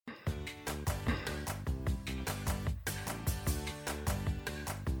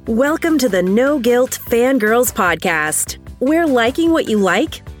Welcome to the No Guilt Fangirls podcast, where liking what you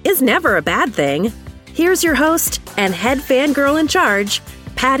like is never a bad thing. Here's your host and head fangirl in charge,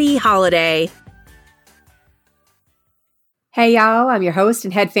 Patty Holiday. Hey y'all, I'm your host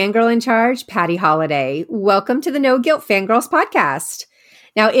and head fangirl in charge, Patty Holiday. Welcome to the No Guilt Fangirls podcast.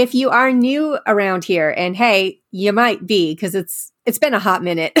 Now, if you are new around here, and hey, you might be because it's been a hot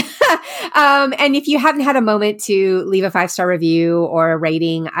minute. And if you haven't had a moment to leave a 5-star review or a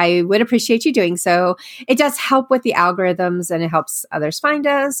rating, I would appreciate you doing so. It does help with the algorithms and it helps others find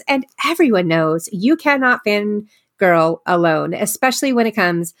us. And everyone knows you cannot fangirl alone, especially when it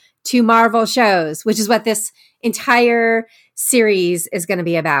comes to Marvel shows, which is what this entire series is going to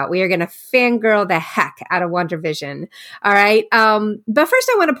be about. We are going to fangirl the heck out of WandaVision. All right. But first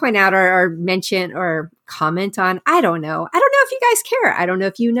I want to point out or mention or comment on, I don't know if you guys care. I don't know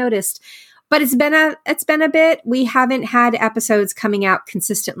if you noticed, but it's been a bit. We haven't had episodes coming out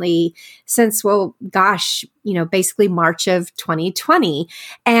consistently since, basically March of 2020.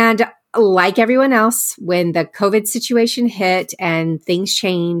 And like everyone else, when the COVID situation hit and things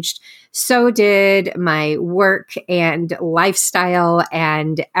changed, so did my work and lifestyle,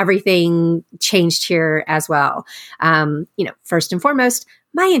 and everything changed here as well. First and foremost,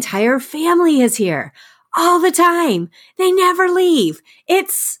 my entire family is here all the time. They never leave.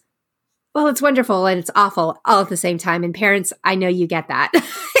 It's wonderful and it's awful all at the same time. And parents, I know you get that.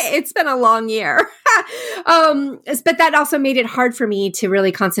 It's been a long year. But that also made it hard for me to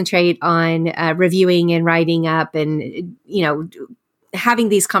really concentrate on reviewing and writing up and, having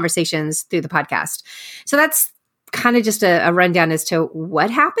these conversations through the podcast. So that's kind of just a rundown as to what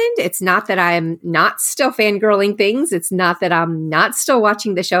happened. It's not that I'm not still fangirling things. It's not that I'm not still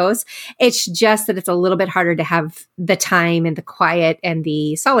watching the shows. It's just that it's a little bit harder to have the time and the quiet and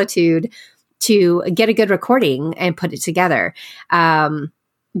the solitude to get a good recording and put it together.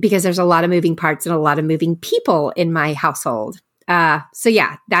 Because there's a lot of moving parts and a lot of moving people in my household. So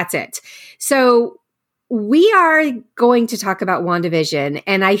yeah, that's it. So we are going to talk about WandaVision,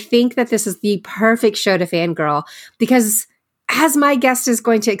 and I think that this is the perfect show to fangirl because, as my guest is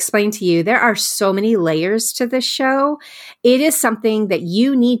going to explain to you, there are so many layers to this show. It is something that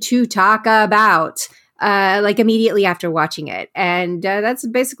you need to talk about immediately after watching it. And that's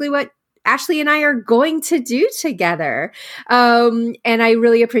basically what Ashley and I are going to do together. And I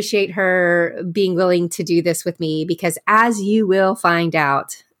really appreciate her being willing to do this with me because, as you will find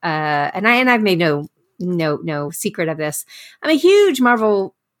out, and I've made no secret of this, I'm a huge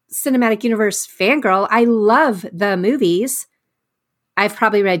Marvel Cinematic Universe fangirl. I love the movies. I've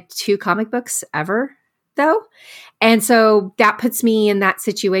probably read 2 comic books ever, though. And so that puts me in that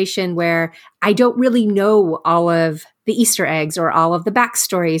situation where I don't really know all of the Easter eggs or all of the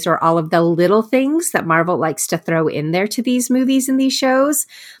backstories or all of the little things that Marvel likes to throw in there to these movies and these shows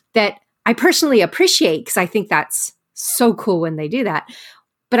that I personally appreciate because I think that's so cool when they do that.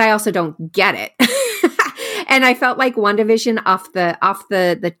 But I also don't get it. And I felt like WandaVision off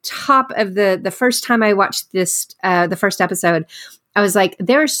the top of the first time I watched this, the first episode, I was like,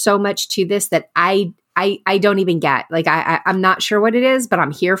 there's so much to this that I don't even get. Like, I'm not sure what it is, but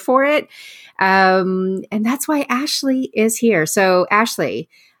I'm here for it. And that's why Ashley is here. So Ashley,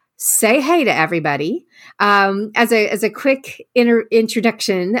 say hey to everybody. As a quick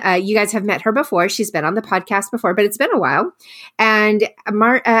introduction, you guys have met her before. She's been on the podcast before, but it's been a while. And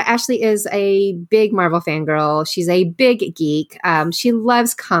Ashley is a big Marvel fangirl. She's a big geek. She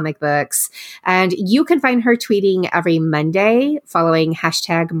loves comic books. And you can find her tweeting every Monday following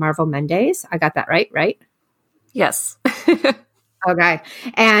 #Marvel Mondays. I got that right? Yes. Okay.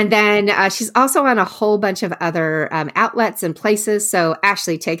 And then she's also on a whole bunch of other outlets and places. So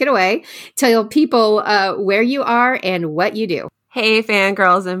Ashley, take it away. Tell people where you are and what you do. Hey,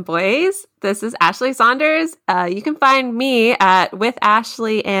 fangirls and boys. This is Ashley Saunders. You can find me at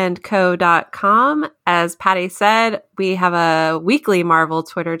withashleyandco.com. As Patty said, we have a weekly Marvel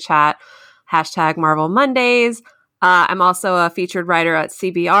Twitter chat, #Marvel Mondays. I'm also a featured writer at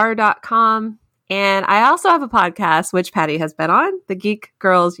cbr.com. And I also have a podcast, which Patty has been on, the Geek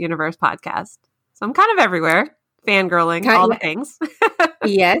Girls Universe podcast. So I'm kind of everywhere, fangirling, all the things.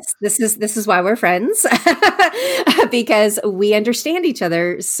 Yes, this is why we're friends, because we understand each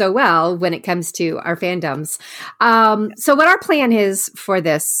other so well when it comes to our fandoms. So what our plan is for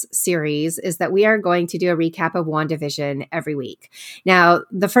this series is that we are going to do a recap of WandaVision every week. Now,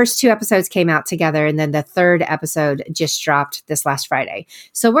 the first 2 episodes came out together, and then the 3rd episode just dropped this last Friday.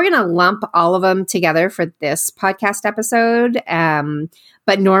 So we're going to lump all of them together for this podcast episode.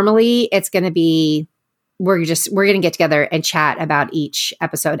 But normally it's going to be we're going to get together and chat about each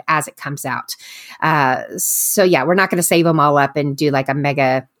episode as it comes out. So yeah, we're not going to save them all up and do like a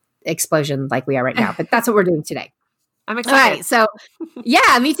mega explosion like we are right now. But that's what we're doing today. I'm excited. All right. So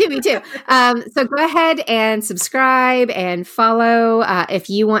yeah, me too. So go ahead and subscribe and follow if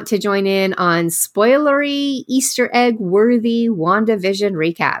you want to join in on spoilery, Easter egg worthy WandaVision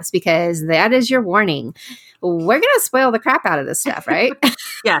recaps, because that is your warning. We're going to spoil the crap out of this stuff, right?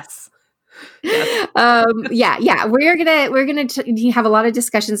 Yes. Yeah. We're gonna have a lot of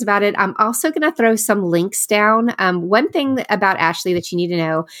discussions about it. I'm also gonna throw some links down. One thing about Ashley that you need to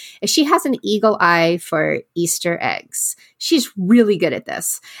know is she has an eagle eye for Easter eggs. She's really good at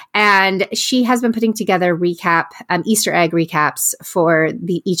this, and she has been putting together Easter egg recaps for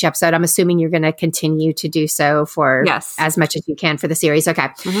each episode. I'm assuming you're going to continue to do so for as much as you can for the series. Okay,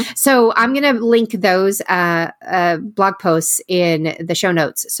 so I'm going to link those blog posts in the show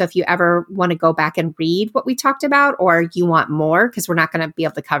notes. So if you ever want to go back and read what we talked about, or you want more, because we're not going to be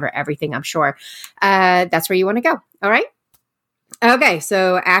able to cover everything, I'm sure, that's where you want to go. All right. Okay.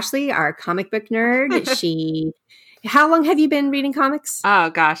 So Ashley, our comic book nerd, how long have you been reading comics?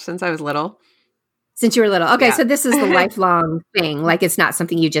 Oh gosh, since I was little. Since you were little. Okay. Yeah. So this is the lifelong thing. Like, it's not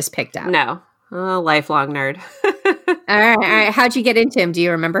something you just picked up. No, lifelong nerd. All right. How'd you get into him? Do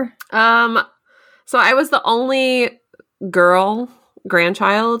you remember? So I was the only girl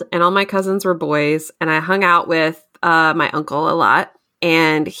grandchild, and all my cousins were boys, and I hung out with my uncle a lot,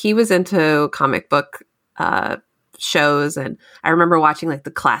 and he was into comic book shows, and I remember watching like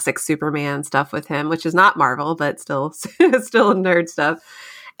the classic Superman stuff with him, which is not Marvel, but still nerd stuff.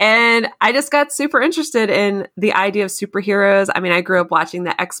 And I just got super interested in the idea of superheroes. I mean, I grew up watching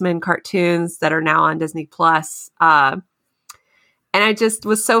the X-Men cartoons that are now on Disney Plus. And I just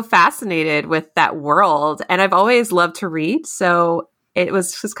was so fascinated with that world. And I've always loved to read. So it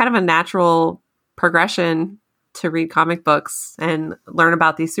was just kind of a natural progression to read comic books and learn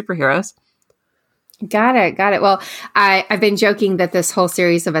about these superheroes. Got it. Well, I've been joking that this whole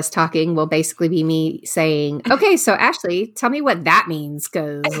series of us talking will basically be me saying, okay, so Ashley, tell me what that means,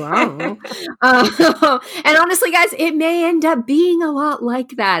 because and honestly, guys, it may end up being a lot like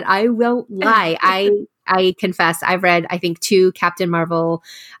that. I won't lie. I confess, I've read, I think, 2 Captain Marvel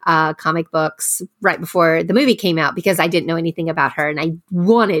comic books right before the movie came out, because I didn't know anything about her and I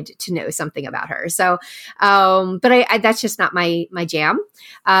wanted to know something about her. So, but that's just not my jam.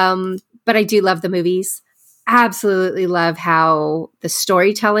 But I do love the movies. Absolutely love how the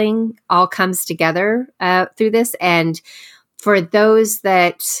storytelling all comes together through this. And for those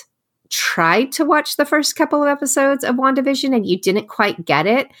that tried to watch the first couple of episodes of WandaVision and you didn't quite get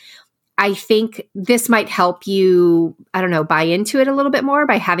it, I think this might help you, buy into it a little bit more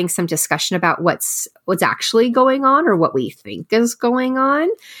by having some discussion about what's actually going on, or what we think is going on.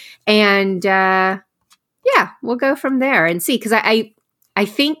 And we'll go from there and see. Because I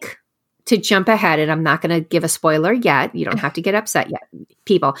think, to jump ahead, and I'm not going to give a spoiler yet. You don't have to get upset yet,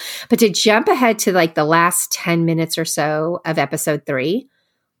 people. But to jump ahead to like the last 10 minutes or so of episode 3,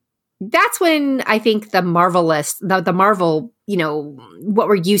 that's when I think the Marvel, what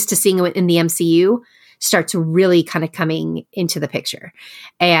we're used to seeing in the MCU starts really kind of coming into the picture.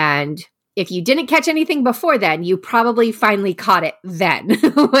 And if you didn't catch anything before then, you probably finally caught it then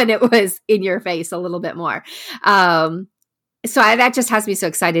when it was in your face a little bit more. So that just has me so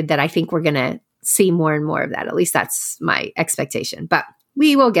excited that I think we're going to see more and more of that. At least that's my expectation. But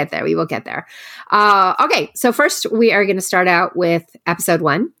we will get there. Okay, so first we are going to start out with episode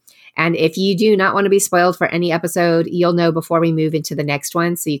 1. And if you do not want to be spoiled for any episode, you'll know before we move into the next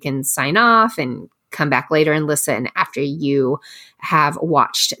one. So you can sign off and come back later and listen after you have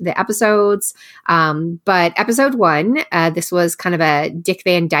watched the episodes. But episode 1, this was kind of a Dick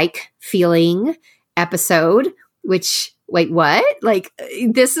Van Dyke feeling episode, which... Wait, what? Like,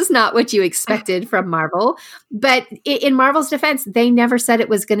 this is not what you expected from Marvel. But in Marvel's defense, they never said it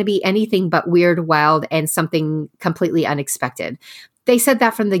was going to be anything but weird, wild, and something completely unexpected. They said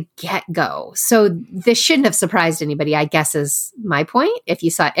that from the get-go. So this shouldn't have surprised anybody, I guess, is my point. If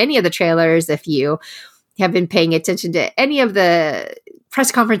you saw any of the trailers, if you have been paying attention to any of the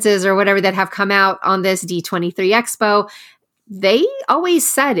press conferences or whatever that have come out on this D23 Expo, they always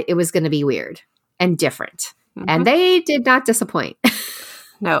said it was going to be weird and different. Mm-hmm. And they did not disappoint.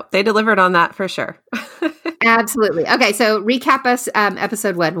 No, they delivered on that for sure. Absolutely. Okay, so recap us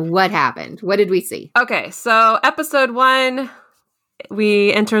episode 1. What happened? What did we see? Okay, so episode 1,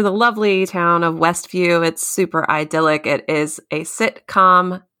 we enter the lovely town of Westview. It's super idyllic. It is a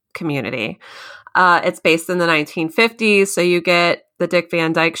sitcom community. It's based in the 1950s, so you get the Dick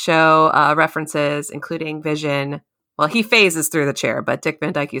Van Dyke Show references, including Vision. Well, he phases through the chair, but Dick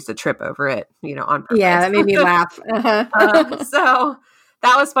Van Dyke used to trip over it, on purpose. Yeah, that made me laugh. So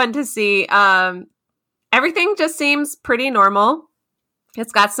that was fun to see. Everything just seems pretty normal.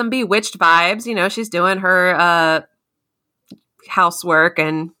 It's got some Bewitched vibes. You know, she's doing her housework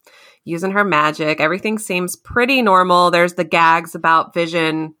and using her magic. Everything seems pretty normal. There's the gags about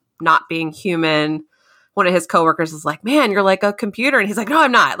Vision not being human. One of his coworkers is like, "Man, you're like a computer," and he's like, "No,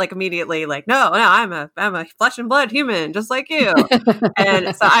 I'm not." Like immediately, like, "No, I'm a flesh and blood human, just like you."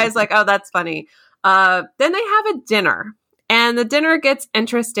 And so I was like, "Oh, that's funny." Then they have a dinner, and the dinner gets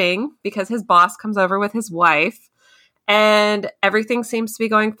interesting because his boss comes over with his wife, and everything seems to be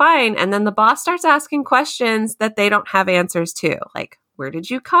going fine. And then the boss starts asking questions that they don't have answers to, like, "Where did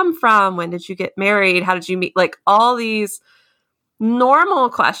you come from? When did you get married? How did you meet?" Like all these normal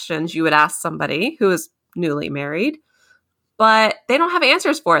questions you would ask somebody who is newly married, but they don't have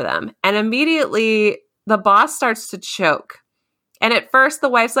answers for them. And immediately the boss starts to choke. And at first the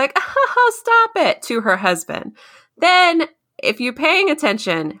wife's like, "Oh, stop it," to her husband. Then if you're paying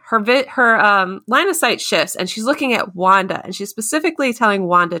attention, her line of sight shifts and she's looking at Wanda, and she's specifically telling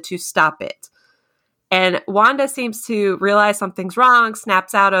Wanda to stop it. And Wanda seems to realize something's wrong,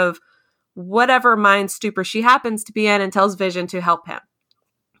 snaps out of whatever mind stupor she happens to be in, and tells Vision to help him.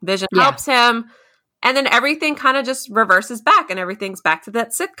 Vision helps him. And then everything kind of just reverses back, and everything's back to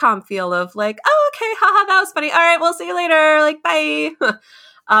that sitcom feel of like, "Oh, okay, haha, that was funny. All right, we'll see you later. Like, bye."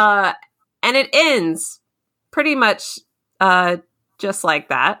 And it ends pretty much just like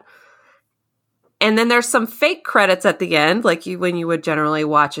that. And then there's some fake credits at the end, like when you would generally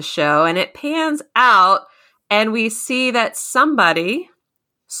watch a show, and it pans out, and we see that somebody,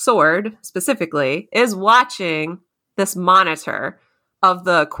 Sword specifically, is watching this monitor of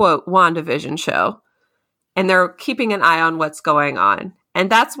the, quote, WandaVision show. And they're keeping an eye on what's going on. And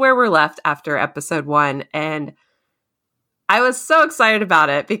that's where we're left after episode 1. And I was so excited about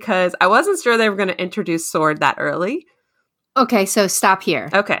it because I wasn't sure they were going to introduce Sword that early. Okay, so stop here.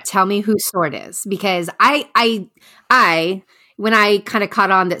 Okay. Tell me who Sword is, because I when I kind of caught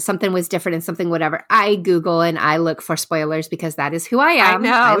on that something was different and something whatever, I Google and I look for spoilers because that is who I am. I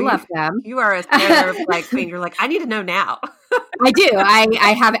know. I love them. You are a spoiler like queen. You're like, I need to know now. I do.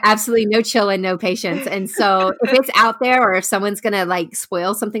 I have absolutely no chill and no patience. And so if it's out there, or if someone's going to like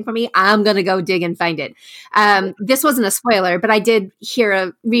spoil something for me, I'm going to go dig and find it. This wasn't a spoiler, but I did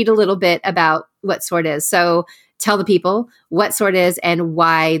read a little bit about what Sword is. So tell the people what Sword is and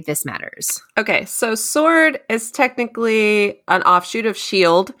why this matters. Okay, so Sword is technically an offshoot of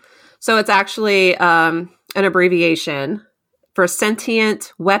S.H.I.E.L.D. So it's actually an abbreviation for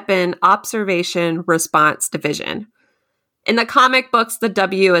Sentient Weapon Observation Response Division. In the comic books, the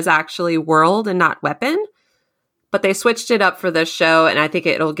W is actually world and not weapon, but they switched it up for this show, and I think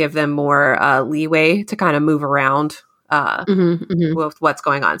it'll give them more leeway to kind of move around with what's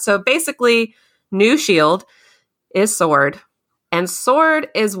going on. So basically, new S.H.I.E.L.D. is Sword, and Sword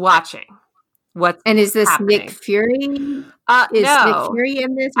is watching what's And is this happening. Nick Fury? Is no. Nick Fury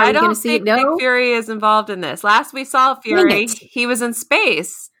in this? Are I we going don't to see it? think No? Nick Fury is involved in this. Last we saw Fury, he was in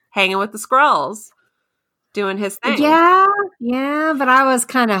space, hanging with the Skrulls, doing his thing. Yeah, but I was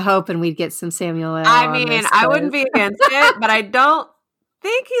kind of hoping we'd get some Samuel L. I on mean, this, I wouldn't be against it, but I don't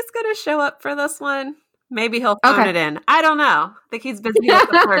think he's going to show up for this one. Maybe he'll phone it in. I don't know. I think he's busy with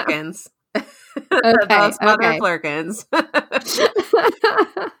the Flurkins. Those mother Flurkins.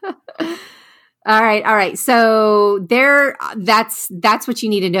 All right. So that's what you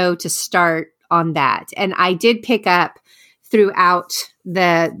need to know to start on that. And I did pick up throughout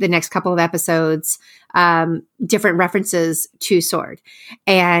the next couple of episodes different references to Sword.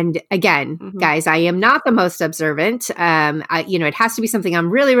 And again, guys, I am not the most observant. It has to be something I'm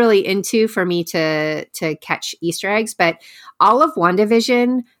really, really into for me to catch Easter eggs. But all of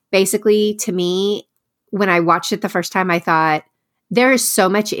WandaVision, basically, to me, when I watched it the first time, I thought there is so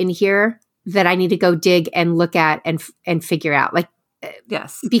much in here that I need to go dig and look at and figure out. Like,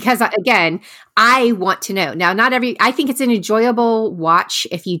 yes, because again, I want to know. Now, I think it's an enjoyable watch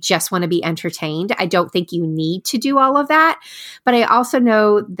if you just want to be entertained. I don't think you need to do all of that. But I also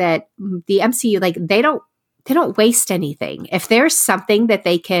know that the MCU, like, they don't waste anything. If there's something that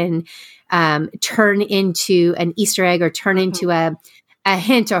they can turn into an Easter egg or turn into a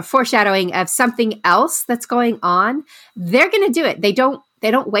hint or foreshadowing of something else that's going on, they're going to do it. They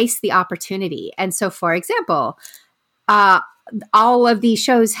don't waste the opportunity. And so, for example, all of these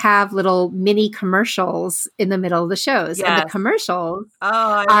shows have little mini commercials in the middle of the shows. Yes. And the commercials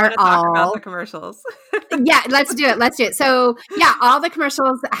I want to talk about the commercials. Yeah, let's do it. So yeah, all the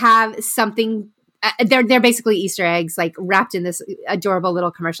commercials have something. They're basically Easter eggs, like wrapped in this adorable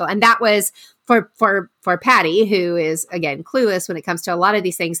little commercial. And that was for Patty, who is, again, clueless when it comes to a lot of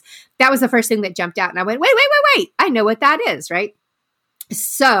these things. That was the first thing that jumped out. And I went, wait. I know what that is, right?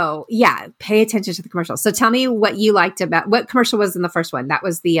 So yeah, pay attention to the commercial. So tell me what you liked about what commercial was in the first one. That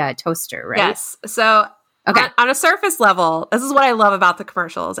was the toaster, right? Yes. So Okay. on a surface level, this is what I love about the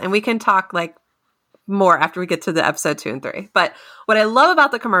commercials. And we can talk like more after we get to the episode 2 and 3. But what I love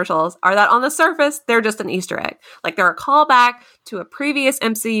about the commercials are that on the surface, they're just an Easter egg. Like they're a callback to a previous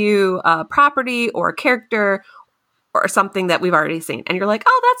MCU property or character or something that we've already seen. And you're like,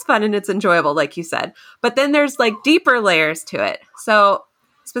 oh, that's fun and it's enjoyable, like you said. But then there's like deeper layers to it. So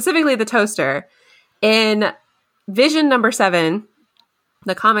specifically the toaster. In Vision number 7,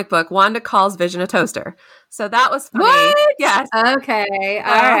 the comic book, Wanda calls Vision a toaster. So that was funny. What? Yes. Okay.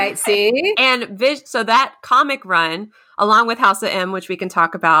 All right. See? And so that comic run, along with House of M, which we can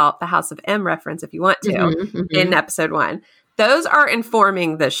talk about the House of M reference if you want to, in episode 1, those are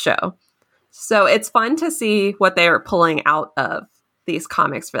informing this show. So it's fun to see what they are pulling out of these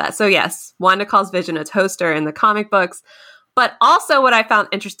comics for that. So yes, Wanda calls Vision a toaster in the comic books. But also what I found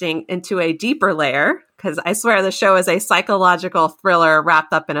interesting into a deeper layer, because I swear the show is a psychological thriller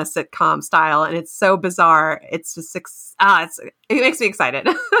wrapped up in a sitcom style, and it's so bizarre. It's just, it makes me excited.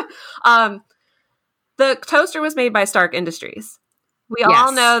 The toaster was made by Stark Industries. We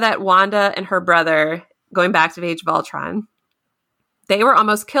all know that Wanda and her brother, going back to the Age of Ultron, they were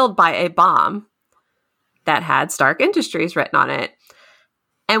almost killed by a bomb that had Stark Industries written on it.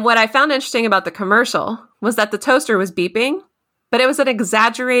 And what I found interesting about the commercial was that the toaster was beeping, but it was an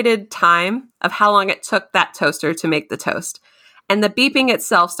exaggerated time of how long it took that toaster to make the toast. And the beeping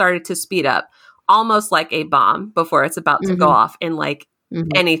itself started to speed up, almost like a bomb before it's about to go off in like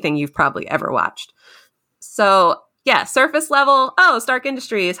anything you've probably ever watched. So yeah, surface level, oh, Stark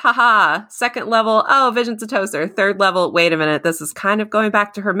Industries, haha. Second level, oh, Vision's a toaster. Third level, wait a minute, this is kind of going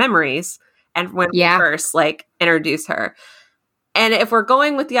back to her memories and when we first like introduce her. And if we're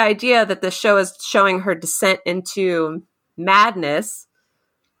going with the idea that the show is showing her descent into madness,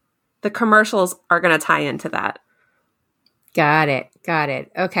 the commercials are going to tie into that. Got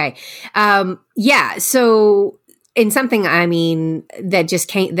it. Okay. Yeah. So in something, I mean,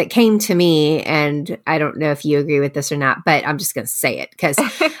 that came to me, and I don't know if you agree with this or not, but I'm just going to say it because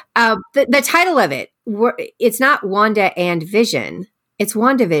the title of it, it's not Wanda and Vision. It's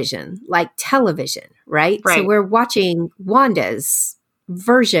WandaVision, like television, right? So we're watching Wanda's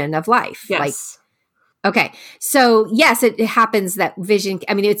version of life. Yes. Okay. So yes, it happens that Vision,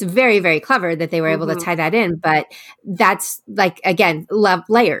 I mean, it's very, very clever that they were able to tie that in, but that's like, again, love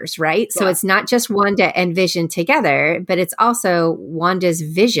layers, right? Yeah. So it's not just Wanda and Vision together, but it's also Wanda's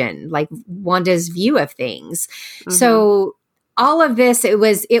vision, like Wanda's view of things. So all of this, it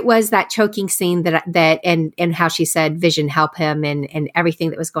was that choking scene that and how she said Vision help him and everything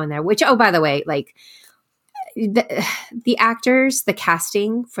that was going there, which, oh, by the way, like, the actors, the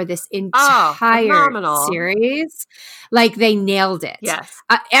casting for this entire series, like they nailed it. Yes.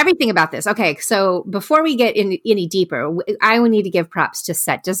 Everything about this. Okay. So before we get any deeper, I would need to give props to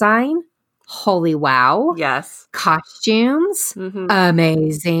set design. Holy wow. Yes. Costumes.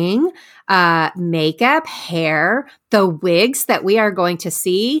 Amazing. Makeup, hair, the wigs that we are going to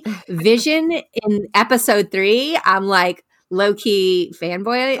see. Vision in episode 3. I'm like, low-key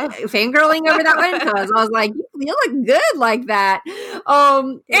fangirling over that one because I was like, you look good like that.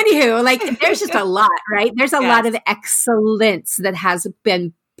 Anywho, like there's just a lot, right? There's a lot of excellence that has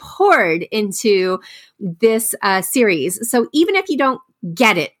been poured into this series. So even if you don't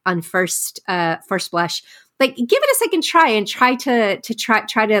get it on first blush, like give it a second try and try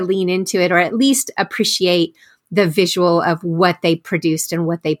to lean into it, or at least appreciate the visual of what they produced and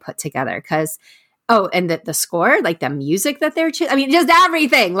what they put together. Because and the score, like the music that they're I mean, just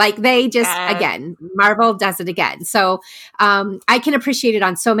everything. Like they just, again, Marvel does it again. So I can appreciate it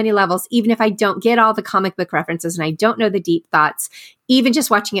on so many levels, even if I don't get all the comic book references and I don't know the deep thoughts, even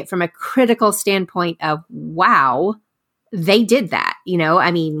just watching it from a critical standpoint of, wow, they did that. You know,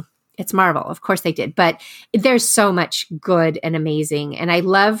 I mean, it's Marvel. Of course they did. But there's so much good and amazing. And I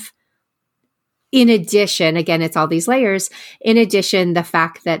love, in addition, again, it's all these layers. In addition, the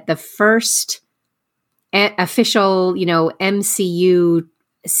fact that the first official, MCU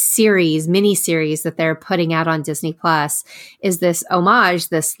miniseries that they're putting out on Disney Plus is this homage,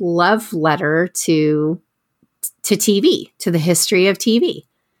 this love letter to TV, to the history of TV.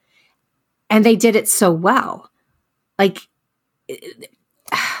 And they did it so well. Like,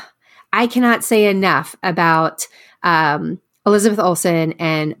 I cannot say enough about Elizabeth Olsen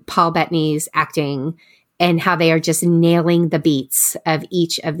and Paul Bettany's acting and how they are just nailing the beats of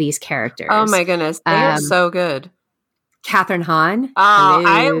each of these characters. Oh my goodness. They are so good. Catherine Hahn. Oh, hello.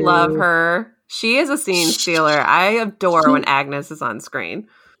 I love her. She is a scene stealer. I adore when Agnes is on screen.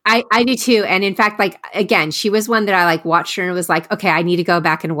 I do too. And in fact, like, again, she was one that I like watched her and was like, okay, I need to go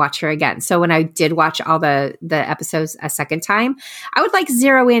back and watch her again. So when I did watch all the episodes a second time, I would like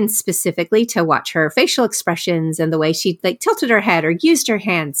zero in specifically to watch her facial expressions and the way she like tilted her head or used her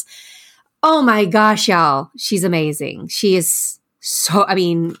hands. Oh my gosh, y'all. She's amazing. She is so, I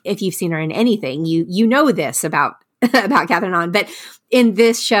mean, if you've seen her in anything, you know this about Catherine Hahn, but in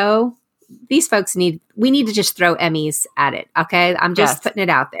this show, these folks we need to just throw Emmys at it. Okay. I'm just putting it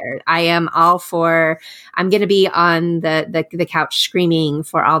out there. I am all for, I'm going to be on the couch screaming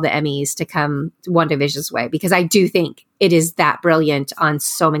for all the Emmys to come WandaVision's way, because I do think it is that brilliant on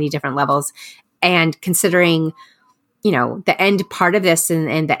so many different levels. And considering, you know, the end part of this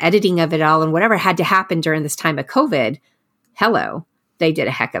and the editing of it all and whatever had to happen during this time of COVID, hello, they did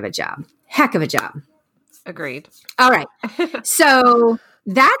a heck of a job. Heck of a job. Agreed. All right. So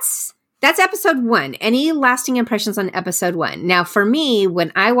that's episode 1. Any lasting impressions on episode 1? Now, for me,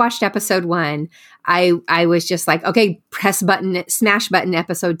 when I watched episode 1, I was just like, okay, press button, smash button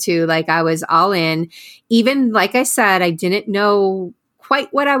episode 2. Like, I was all in. Even, like I said, I didn't know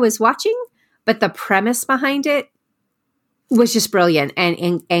quite what I was watching, but the premise behind it was just brilliant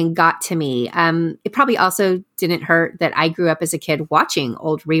and got to me. It probably also didn't hurt that I grew up as a kid watching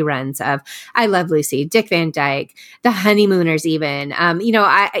old reruns of I Love Lucy, Dick Van Dyke, The Honeymooners even.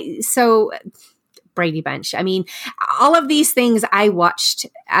 So Brady Bunch. I mean, all of these things I watched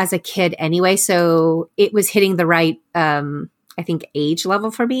as a kid anyway, so it was hitting the right I think age level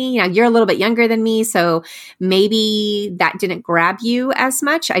for me. You know, you're a little bit younger than me, so maybe that didn't grab you as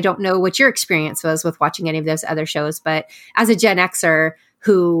much. I don't know what your experience was with watching any of those other shows, but as a Gen Xer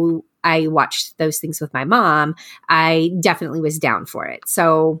who I watched those things with my mom, I definitely was down for it.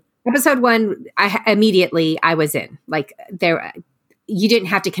 So episode 1, I was in. Like, there, you didn't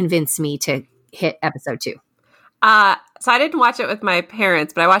have to convince me to hit episode 2. So I didn't watch it with my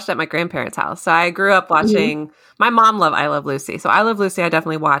parents, but I watched it at my grandparents' house. So I grew up watching, my mom loved I Love Lucy. So I Love Lucy, I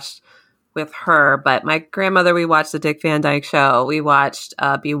definitely watched with her, but my grandmother, we watched the Dick Van Dyke Show. We watched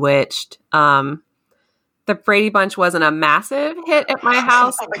Bewitched. The Brady Bunch wasn't a massive hit at my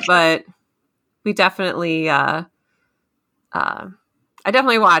house, but we definitely, I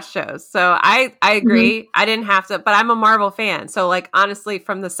definitely watched shows. So I agree. I didn't have to, but I'm a Marvel fan. So like, honestly,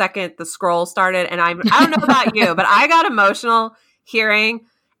 from the second the scroll started, and I don't know about you, but I got emotional hearing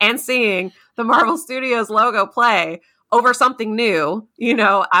and seeing the Marvel Studios logo play over something new, you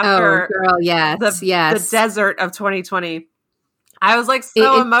know, after the desert of 2020. I was like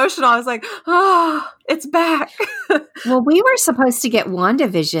emotional. I was like, oh, it's back. Well, we were supposed to get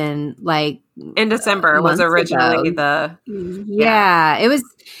WandaVision like in December was originally ago. It was.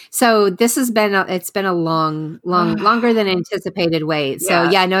 So this has been it's been a longer than anticipated wait. So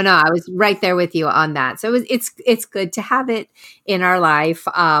I was right there with you on that. So it's good to have it in our life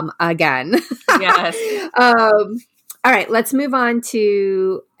again. Yes. All right, let's move on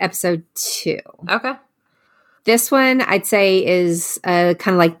to episode 2. Okay. This one I'd say is kind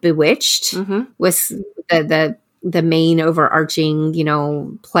of like Bewitched, with the main overarching, you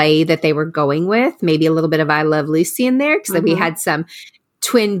know, play that they were going with. Maybe a little bit of I Love Lucy in there, because we had some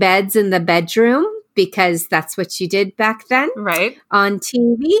twin beds in the bedroom, because that's what you did back then, right, on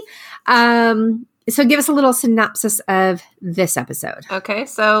TV. So give us a little synopsis of this episode. Okay,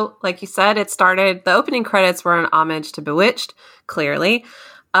 so like you said, the opening credits were an homage to Bewitched, clearly.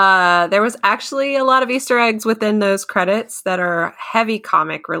 There was actually a lot of Easter eggs within those credits that are heavy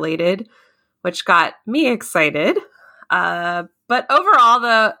comic related, which got me excited. But overall,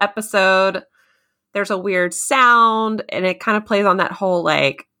 the episode, there's a weird sound, and it kind of plays on that whole,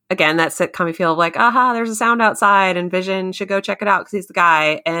 like, again, that sitcom feel of like, there's a sound outside, and Vision should go check it out because he's the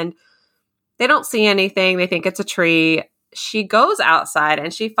guy. And they don't see anything. They think it's a tree. She goes outside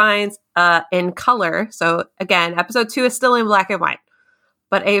and she finds in color. So again, episode 2 is still in black and white,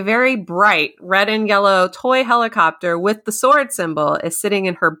 but a very bright red and yellow toy helicopter with the sword symbol is sitting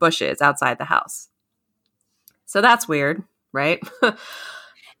in her bushes outside the house. So that's weird, right?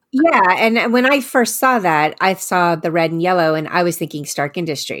 Yeah. And when I first saw that, I saw the red and yellow and I was thinking Stark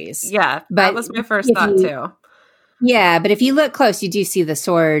Industries. Yeah. But that was my first thought too. Yeah. But if you look close, you do see the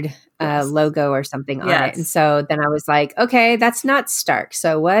sword logo or something on it. And so then I was like, okay, that's not Stark.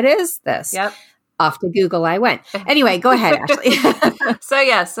 So what is this? Yep. Off to Google I went. Anyway, go ahead, Ashley.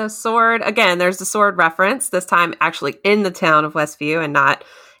 So sword, again, there's the sword reference, this time actually in the town of Westview and not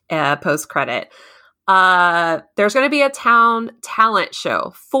post-credit. There's going to be a town talent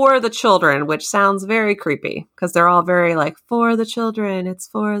show for the children, which sounds very creepy because they're all very like, for the children, it's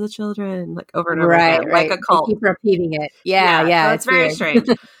for the children, like over and over again, like a cult. They keep repeating it. Yeah. So it's very strange.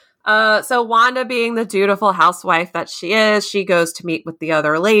 So Wanda, being the dutiful housewife that she is, she goes to meet with the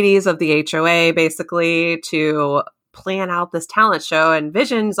other ladies of the HOA, basically, to plan out this talent show. And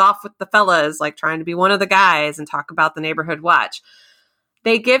Vision's off with the fellas, like trying to be one of the guys and talk about the neighborhood watch.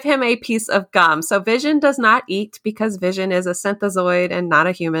 They give him a piece of gum. So Vision does not eat because Vision is a synthezoid and not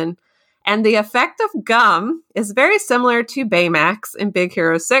a human. And the effect of gum is very similar to Baymax in Big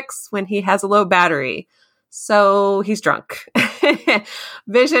Hero 6 when he has a low battery. So he's drunk.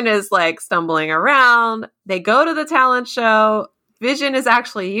 Vision is like stumbling around. They go to the talent show. Vision is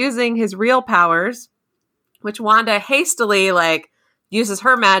actually using his real powers, which Wanda hastily like uses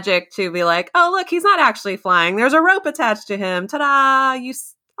her magic to be like, oh, look, he's not actually flying. There's a rope attached to him. Ta-da! You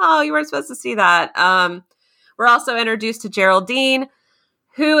weren't supposed to see that. We're also introduced to Geraldine,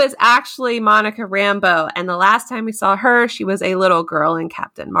 who is actually Monica Rambeau. And the last time we saw her, she was a little girl in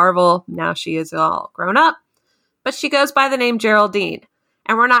Captain Marvel. Now she is all grown up, but she goes by the name Geraldine.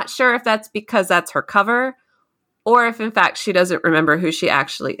 And we're not sure if that's because that's her cover or if, in fact, she doesn't remember who she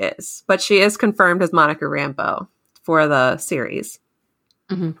actually is. But she is confirmed as Monica Rambeau for the series.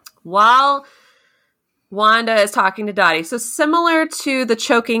 Mm-hmm. While Wanda is talking to Dottie. So similar to the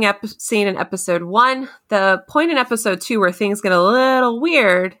choking scene in episode 1, the point in episode 2 where things get a little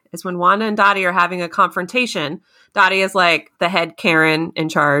weird is when Wanda and Dottie are having a confrontation. Dottie is like the head Karen in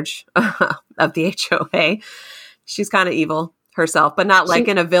charge of the HOA. She's kind of evil herself, but not like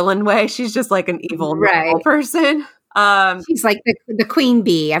in a villain way. She's just like an evil normal person. She's like the queen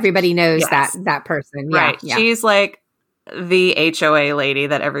bee. Everybody knows that person. Yeah, right. Yeah. She's like the HOA lady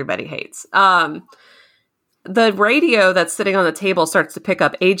that everybody hates. The radio that's sitting on the table starts to pick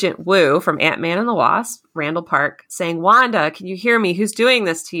up Agent Wu from Ant-Man and the Wasp, Randall Park, saying, Wanda, can you hear me? Who's doing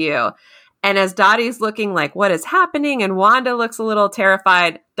this to you? And as Dottie's looking like, what is happening? And Wanda looks a little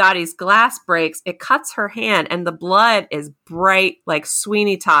terrified. Dottie's glass breaks. It cuts her hand and the blood is bright, like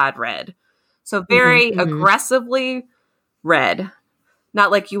Sweeney Todd red. So very aggressively red. Not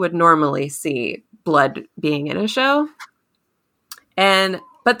like you would normally see blood being in a show.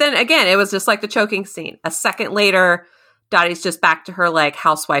 But then again, it was just like the choking scene. A second later, Dottie's just back to her like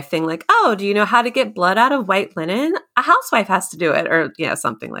housewife thing. Like, oh, do you know how to get blood out of white linen? A housewife has to do it. Or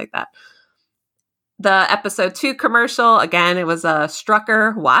something like that. The episode 2 commercial, again, it was a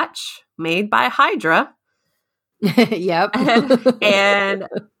Strucker watch made by Hydra. Yep. and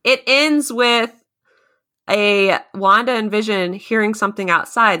it ends with a Wanda and Vision hearing something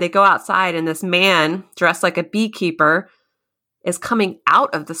outside. They go outside and this man dressed like a beekeeper is coming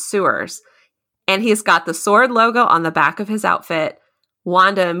out of the sewers. And he's got the sword logo on the back of his outfit.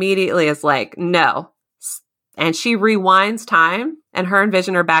 Wanda immediately is like, no. And she rewinds time and her and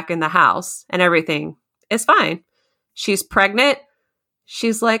Vision are back in the house and everything is fine. She's pregnant.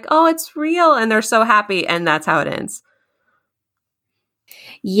 She's like, oh, it's real. And they're so happy. And that's how it ends.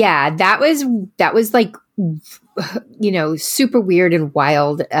 Yeah, that was like, super weird and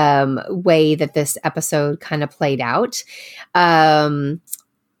wild way that this episode kind of played out.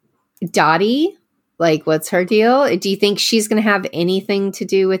 Dottie, like, what's her deal? Do you think she's going to have anything to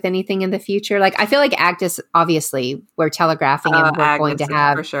do with anything in the future? Like, I feel like Agnes, obviously, we're telegraphing and we're going to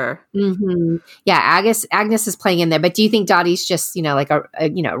have for sure. Mm-hmm. Yeah, Agnes is playing in there. But do you think Dottie's just like a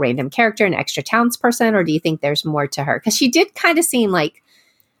random character, an extra townsperson, or do you think there's more to her? Because she did kind of seem like,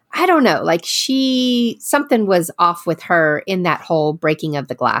 I don't know, like something was off with her in that whole breaking of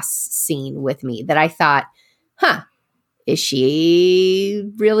the glass scene with me that I thought, is she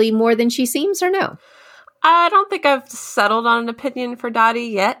really more than she seems or no? I don't think I've settled on an opinion for Dottie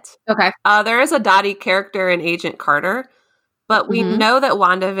yet. Okay. There is a Dottie character in Agent Carter, but we know that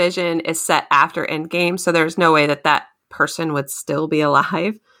WandaVision is set after Endgame, so there's no way that person would still be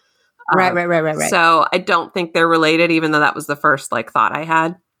alive. Right. So I don't think they're related, even though that was the first thought I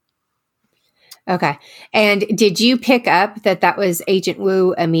had. Okay. And did you pick up that was Agent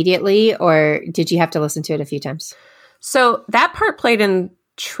Wu immediately, or did you have to listen to it a few times? So that part played in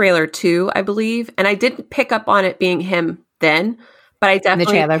trailer 2, I believe. And I didn't pick up on it being him then, but I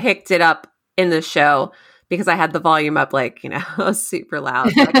definitely picked it up in the show because I had the volume up super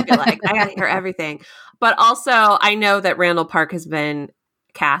loud. So I could be like, I got to hear everything. But also I know that Randall Park has been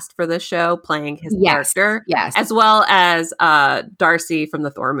cast for this show playing his character, as well as Darcy from the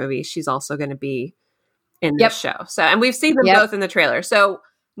Thor movie. She's also going to be in this show. So, and we've seen them both in the trailer. So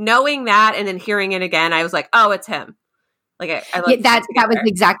knowing that and then hearing it again, I was like, oh, it's him. Like that's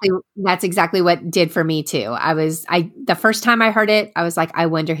exactly what did for me too. The first time I heard it, I was like, I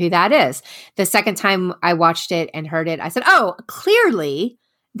wonder who that is. The second time I watched it and heard it, I said, oh, clearly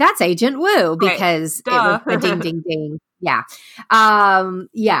that's Agent Wu because it was a ding, ding, ding. Yeah.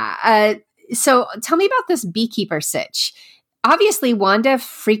 So tell me about this beekeeper sitch. obviously Wanda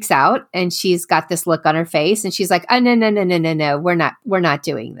freaks out and she's got this look on her face and she's like, oh, no, we're not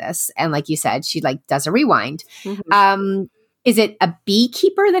doing this. And like you said, she like does a rewind. Mm-hmm. Is it a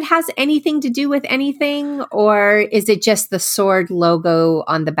beekeeper that has anything to do with anything, or is it just the sword logo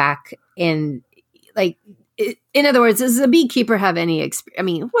on the back? In other words, does a beekeeper have any I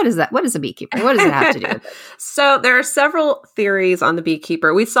mean, what is that? What is a beekeeper? What does it have to do with it? So there are several theories on the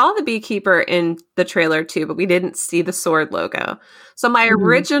beekeeper. We saw the beekeeper in the trailer too, but we didn't see the sword logo. So my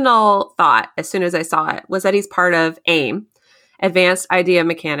original thought, as soon as I saw it, was that he's part of AIM, Advanced Idea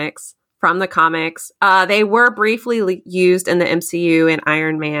Mechanics, from the comics. They were briefly used in the MCU in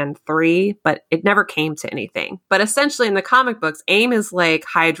Iron Man 3, but it never came to anything. But essentially in the comic books, AIM is like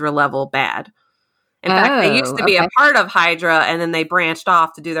Hydra level bad. In fact, they used to be a part of Hydra, and then they branched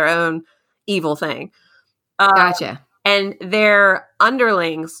off to do their own evil thing. Gotcha. And their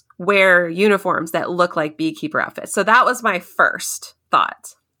underlings wear uniforms that look like beekeeper outfits. So that was my first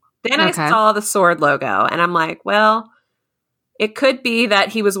thought. Then I saw the sword logo, and I'm like, well, it could be that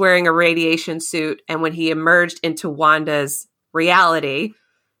he was wearing a radiation suit, and when he emerged into Wanda's reality,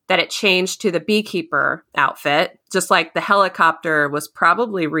 that it changed to the beekeeper outfit, just like the helicopter was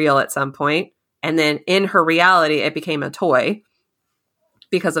probably real at some point. And then in her reality, it became a toy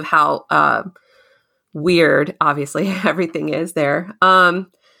because of how weird, obviously, everything is there. The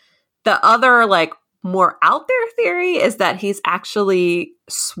other, like, more out there theory is that he's actually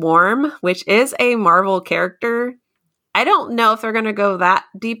Swarm, which is a Marvel character. I don't know if they're going to go that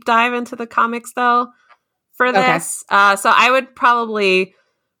deep dive into the comics, though, for this. So I would probably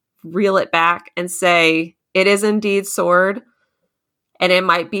reel it back and say it is indeed Sword. And it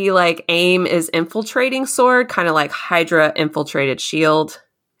might be like AIM is infiltrating Sword, kind of like Hydra infiltrated S.H.I.E.L.D.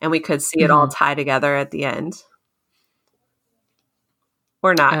 And we could see it all tie together at the end.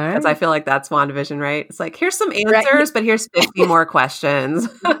 Or not, because I feel like that's WandaVision, right? It's like, here's some answers, but here's 50 more questions.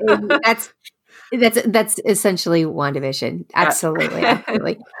 That's essentially WandaVision. Absolutely.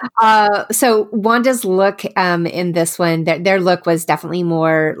 Absolutely. So Wanda's look in this one, their look was definitely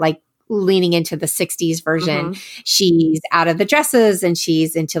more like leaning into the 60s version. She's out of the dresses and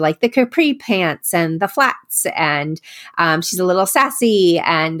she's into like the capri pants and the flats, and she's a little sassy.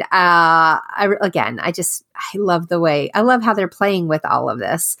 And I love how they're playing with all of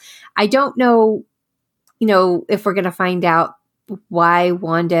this. I don't know, if we're going to find out why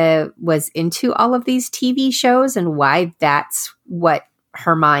Wanda was into all of these TV shows and why that's what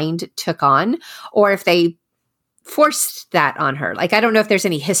her mind took on, or if they forced that on her. Like, I don't know if there's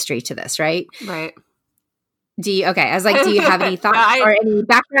any history to this, right? Right. Do you have any thoughts or any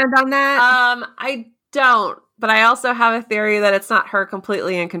background on that? I don't, but I also have a theory that it's not her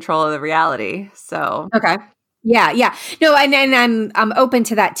completely in control of the reality. So, okay. Yeah. No, and I'm open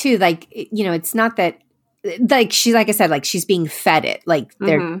to that too. Like, it's not that, like, like I said, like she's being fed it, like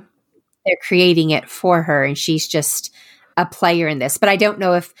they're creating it for her and she's just a player in this. But I don't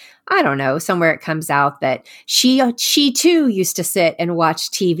know if, somewhere it comes out that she too used to sit and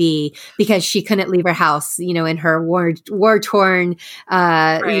watch TV because she couldn't leave her house, in her war torn,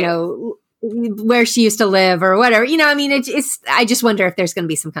 where she used to live or whatever. It's I just wonder if there's going to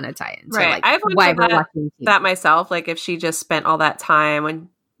be some kind of tie-in. Right. So, like, I've wondered that myself, like if she just spent all that time when,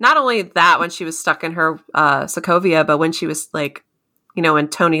 not only that, when she was stuck in her Sokovia, but when she was like, when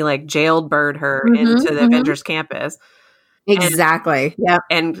Tony like jailbird her into the Avengers campus. Exactly. Yeah.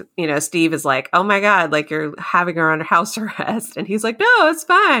 And, Steve is like, oh my God, like you're having her under house arrest. And he's like, no, it's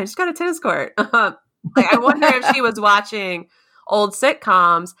fine. She's got a tennis court. I wonder if she was watching old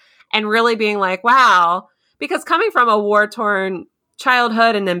sitcoms and really being like, wow, because coming from a war-torn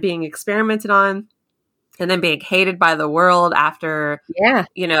childhood and then being experimented on and then being hated by the world after,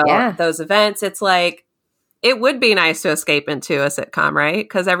 those events, it's like, it would be nice to escape into a sitcom, right?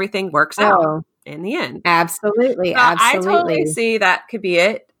 Because everything works out in the end. Absolutely. So I totally see that could be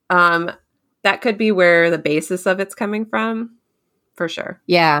it. That could be where the basis of it's coming from, for sure.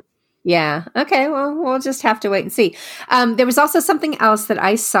 Yeah. Okay. Well, we'll just have to wait and see. There was also something else that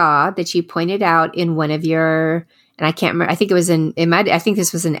I saw that you pointed out in one of your, and I can't remember. I think it was I think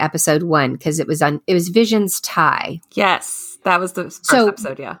this was in episode 1 because it was Vision's tie. Yes, that was the first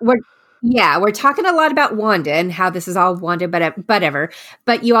episode. Yeah. We're talking a lot about Wanda and how this is all Wanda, but whatever.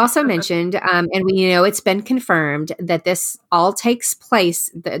 But you also mentioned, and we it's been confirmed that this all takes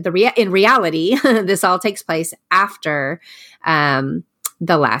place. In reality, this all takes place after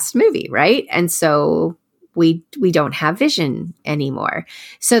the last movie, right? And so we don't have Vision anymore.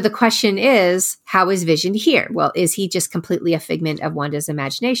 So the question is, how is Vision here? Well, is he just completely a figment of Wanda's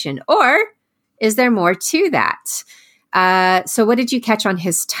imagination, or is there more to that? So what did you catch on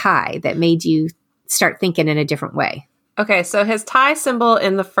his tie that made you start thinking in a different way? Okay, so his tie symbol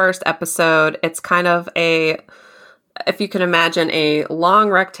in the first episode, it's kind of if you can imagine, a long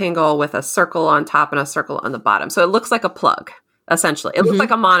rectangle with a circle on top and a circle on the bottom. So it looks like a plug, essentially. It looks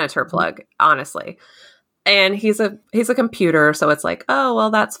like a monitor plug, honestly. And he's a computer, so it's like, oh, well,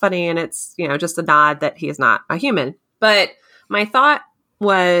 that's funny, and it's, just a nod that he is not a human. But my thought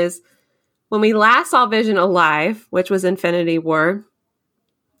was, when we last saw Vision alive, which was Infinity War,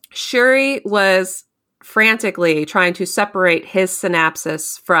 Shuri was frantically trying to separate his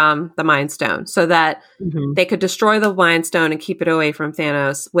synapses from the Mind Stone so that they could destroy the Mind Stone and keep it away from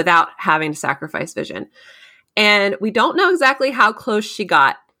Thanos without having to sacrifice Vision. And we don't know exactly how close she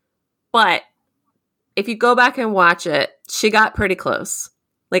got, but if you go back and watch it, she got pretty close.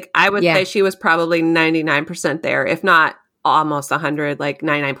 Like, I would say she was probably 99% there, if not almost 100, like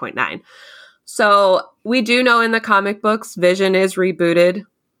 99.9. So we do know in the comic books, Vision is rebooted,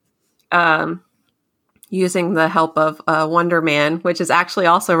 using the help of Wonder Man, which is actually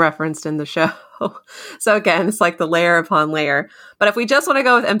also referenced in the show. So again, it's like the layer upon layer. But if we just want to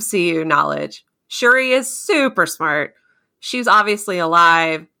go with MCU knowledge, Shuri is super smart. She's obviously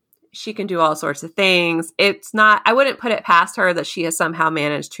alive. She can do all sorts of things. I wouldn't put it past her that she has somehow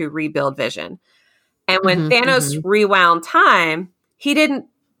managed to rebuild Vision. And when Thanos rewound time, he didn't,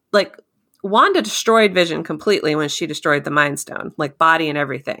 Wanda destroyed Vision completely when she destroyed the Mind Stone, like body and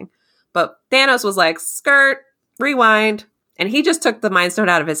everything. But Thanos was like, skirt, rewind. And he just took the Mind Stone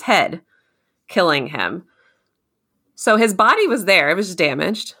out of his head, killing him. So his body was there. It was just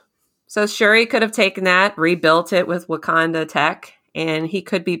damaged. So Shuri could have taken that, rebuilt it with Wakanda tech, and he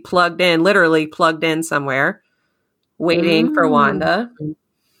could be literally plugged in somewhere, waiting for Wanda.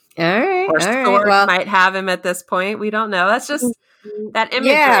 All right. Or Thor might have him at this point. We don't know. That's just that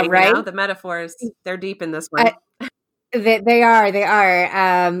imagery, right? The metaphors, they're deep in this one. They are.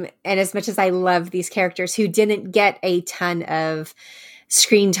 And as much as I love these characters who didn't get a ton of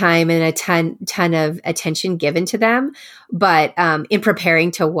screen time and a ton of attention given to them, but in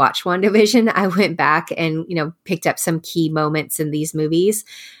preparing to watch WandaVision, I went back and, picked up some key moments in these movies.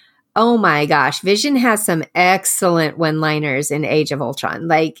 Oh my gosh, Vision has some excellent one-liners in Age of Ultron.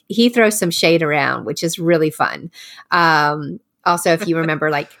 Like, he throws some shade around, which is really fun. Also, if you remember,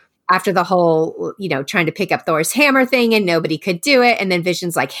 after the whole, trying to pick up Thor's hammer thing and nobody could do it. And then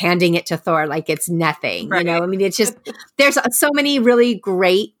Vision's handing it to Thor like it's nothing, right. It's just, there's so many really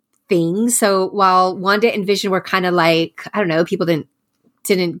great things. So while Wanda and Vision were kind of I don't know, people didn't,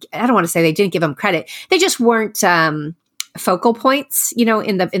 I don't want to say they didn't give them credit. They just weren't focal points,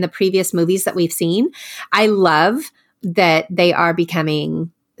 in the previous movies that we've seen. I love that they are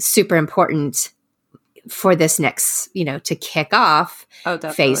becoming super important for this next, to kick off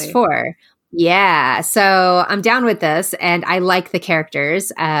phase 4. Yeah. So I'm down with this and I like the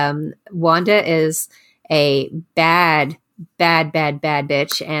characters. Wanda is a bad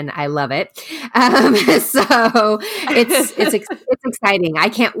bitch and I love it. So it's exciting. I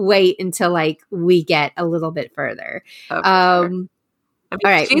can't wait until we get a little bit further. All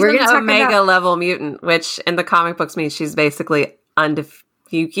right. She's an Omega level mutant, which in the comic books means she's basically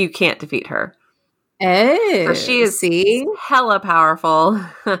you can't defeat her. Oh, so she is hella powerful.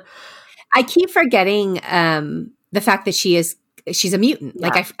 I keep forgetting the fact that she's a mutant.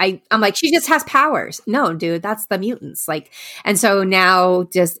 Yeah. I'm like, she just has powers. No, dude, that's the mutants. And so now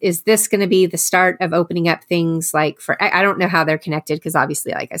is this going to be the start of opening up things I don't know how they're connected because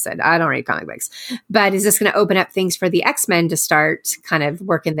obviously, like I said, I don't read comic books, but is this going to open up things for the X-Men to start kind of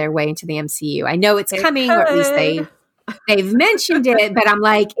working their way into the MCU? I know it's coming, or at least they've mentioned it, but I'm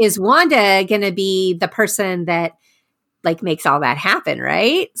like, is Wanda going to be the person that makes all that happen?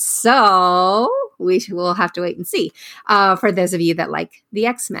 Right. So we'll have to wait and see, for those of you that like the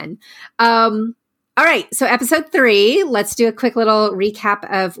X-Men. All right. So episode 3, let's do a quick little recap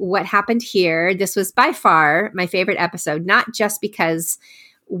of what happened here. This was by far my favorite episode, not just because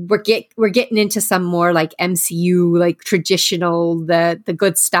we're getting into some more MCU, traditional, the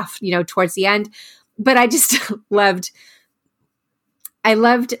good stuff, towards the end. But I just loved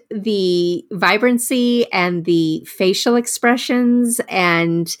the vibrancy and the facial expressions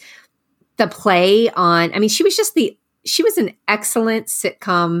and the play on, she was an excellent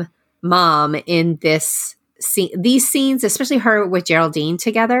sitcom mom in this scene. These scenes, especially her with Geraldine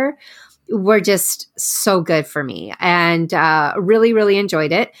together, were just so good for me and really, really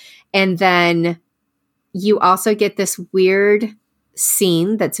enjoyed it. And then you also get this weird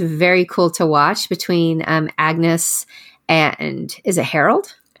scene that's very cool to watch between Agnes and, is it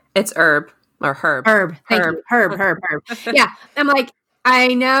Harold? It's Herb or Herb. Herb. Thank you. Herb. Yeah. I'm like, I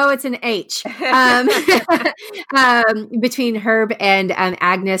know it's an H. Between Herb and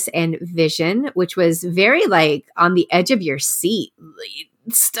Agnes and Vision, which was very like on the edge of your seat.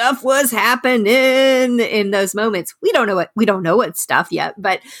 Stuff was happening in those moments. We don't know what stuff yet,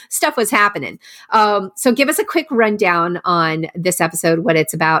 but stuff was happening. So give us a quick rundown on this episode, what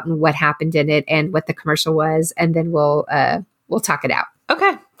it's about and what happened in it and what the commercial was, and then we'll talk it out.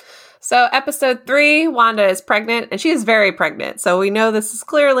 Okay. So episode 3, Wanda is pregnant, and she is very pregnant. So we know this is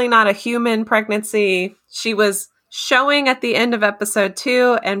clearly not a human pregnancy. She was showing at the end of episode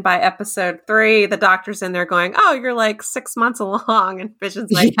 2, and by episode 3, the doctor's in there going, "Oh, you're like 6 months along," and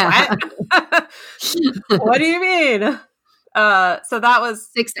Vision's like, "What? What do you mean?" So that was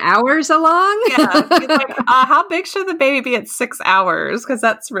 6 hours along. Yeah, he's like, how big should the baby be at 6 hours? Because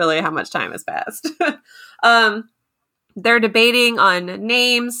that's really how much time has passed. They're debating on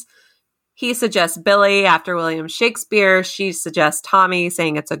names. He suggests Billy after William Shakespeare. She suggests Tommy,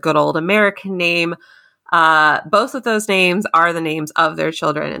 saying it's a good old American name. Both of those names are the names of their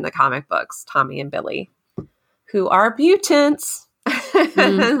children in the comic books, Tommy and Billy, who are mutants.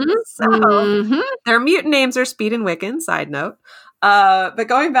 Their mutant names are Speed and Wiccan, side note. But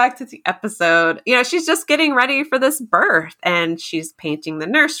going back to the episode, she's just getting ready for this birth, and she's painting the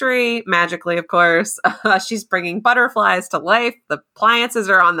nursery magically, of course. She's bringing butterflies to life. The appliances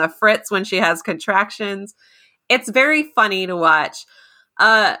are on the fritz when she has contractions. It's very funny to watch.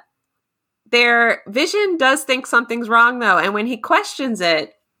 Their Vision does think something's wrong, though, and when he questions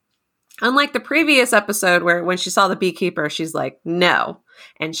it, unlike the previous episode where when she saw the beekeeper, she's like, no.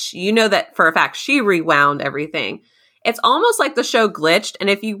 And that for a fact, she rewound everything. It's almost like the show glitched. And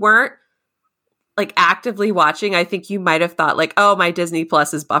if you weren't like actively watching, I think you might have thought like, oh, my Disney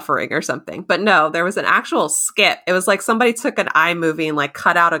Plus is buffering or something. But no, there was an actual skip. It was like somebody took an iMovie and like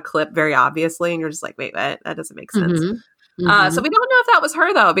cut out a clip very obviously. And you're just like, wait, what? That doesn't make sense. So we don't know if that was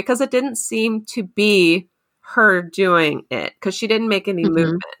her though, because it didn't seem to be her doing it because she didn't make any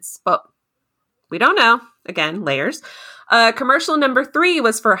movements. But we don't know. Again, layers. Commercial number 3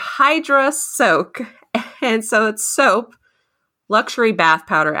 was for Hydra Soak. And so it's soap, luxury bath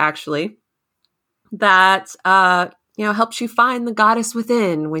powder, actually, that, helps you find the goddess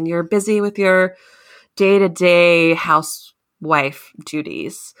within when you're busy with your day-to-day housewife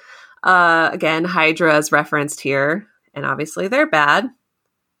duties. Again, Hydra is referenced here, and obviously they're bad.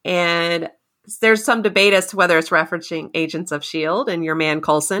 And there's some debate as to whether it's referencing Agents of S.H.I.E.L.D. and your man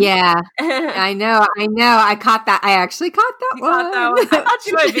Coulson. Yeah, I know. I caught that. I actually caught that one. Caught that one. I thought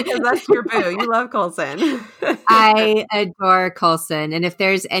you would because that's your boo. You love Coulson. I adore Coulson. And if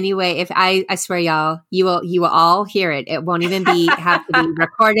there's any way, if I swear y'all, you will all hear it. It won't even have to be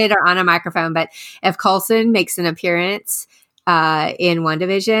recorded or on a microphone. But if Coulson makes an appearance in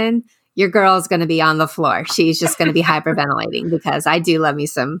WandaVision, your girl is going to be on the floor. She's just going to be hyperventilating because I do love me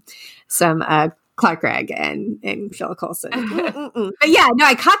some Clark Gregg and Phil Coulson. But yeah, no,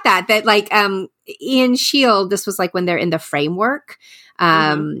 I caught that like in S.H.I.E.L.D., this was like when they're in the framework.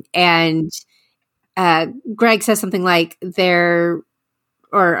 And Greg says something like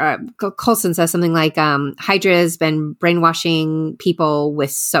Coulson says something like Hydra has been brainwashing people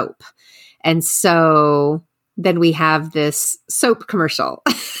with soap. And so then we have this soap commercial.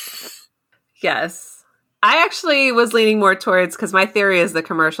 Yes. I actually was leaning more towards, because my theory is the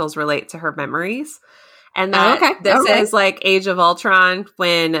commercials relate to her memories. And that this is like Age of Ultron,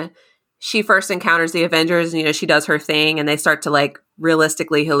 when she first encounters the Avengers and, she does her thing and they start to like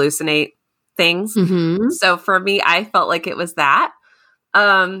realistically hallucinate things. So for me, I felt like it was that.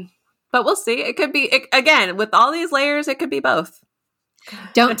 But we'll see. It could be, again, with all these layers, it could be both.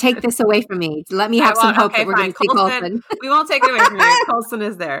 Don't take this away from me. Let me have some hope that we're going to see Coulson. We won't take it away from you. Coulson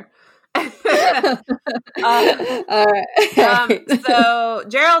is there. So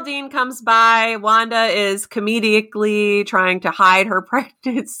Geraldine comes by. Wanda is comedically trying to hide her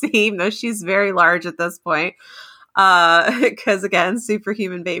pregnancy, even though she's very large at this point. Because again,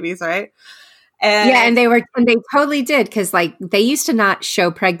 superhuman babies, right? And they totally did, because like they used to not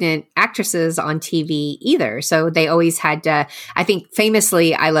show pregnant actresses on TV either. So they always had to. I think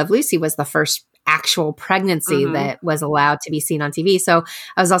famously, I Love Lucy was the first actual pregnancy that was allowed to be seen on TV. So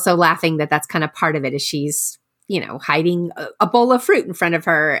I was also laughing that that's kind of part of it, is she's, hiding a bowl of fruit in front of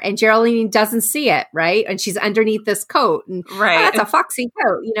her and Geraldine doesn't see it. Right. And she's underneath this coat and that's a foxy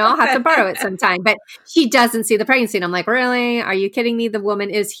coat, I'll have to borrow it sometime, but she doesn't see the pregnancy. And I'm like, really? Are you kidding me? The woman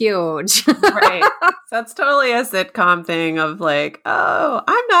is huge. Right. So that's totally a sitcom thing of like, oh,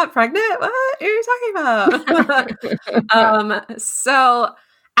 I'm not pregnant. What are you talking about? So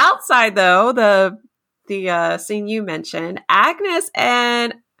outside, though, the scene you mentioned, Agnes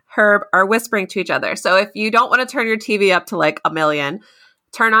and Herb are whispering to each other. So if you don't want to turn your TV up to like 1,000,000,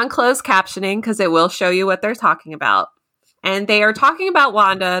 turn on closed captioning because it will show you what they're talking about. And they are talking about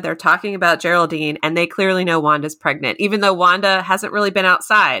Wanda. They're talking about Geraldine, and they clearly know Wanda's pregnant, even though Wanda hasn't really been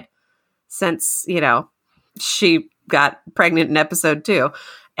outside since, she got pregnant in episode 2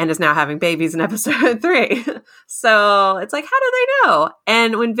 and is now having babies in episode 3. So it's like, how do they know?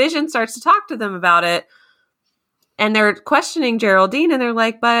 And when Vision starts to talk to them about it, and they're questioning Geraldine, and they're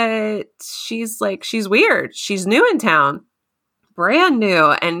like, but she's weird. She's new in town, brand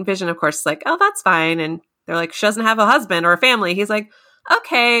new. And Vision, of course, is like, oh, that's fine. And they're like, she doesn't have a husband or a family. He's like,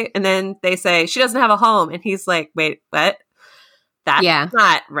 okay. And then they say, she doesn't have a home. And he's like, wait, what? That's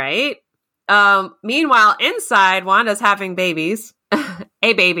not right. Meanwhile, inside, Wanda's having babies.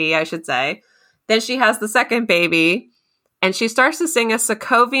 A baby, I should say. Then she has the second baby. And she starts to sing a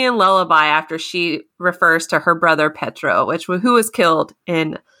Sokovian lullaby after she refers to her brother Petro, who was killed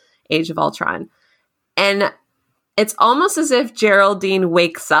in Age of Ultron. And it's almost as if Geraldine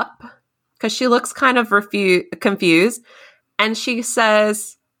wakes up because she looks kind of confused. And she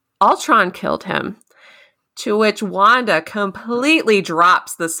says, Ultron killed him. To which Wanda completely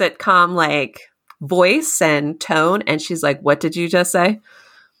drops the sitcom voice and tone. And she's like, what did you just say?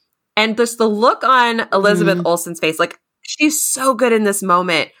 And just the look on Elizabeth Olsen's face, she's so good in this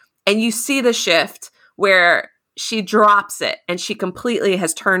moment. And you see the shift where she drops it and she completely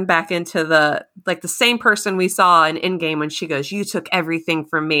has turned back into the same person we saw in Endgame when she goes, you took everything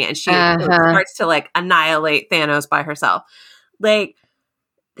from me. And she starts to annihilate Thanos by herself.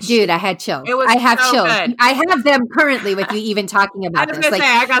 Dude, I had chills. I have chills. Good. I have them currently with you even talking about this.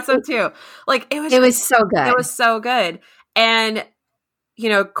 I got some too. It was so good. It was so good. And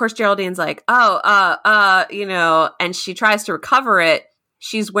of course, Geraldine's like, and she tries to recover it.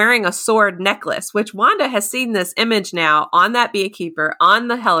 She's wearing a sword necklace, which Wanda has seen this image now on that beekeeper, on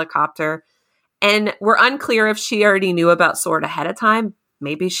the helicopter. And we're unclear if she already knew about sword ahead of time.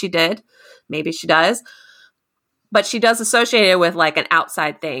 Maybe she did. Maybe she does. But she does associate it with an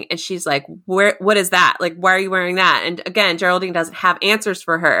outside thing. And she's like, what is that? Why are you wearing that? And again, Geraldine doesn't have answers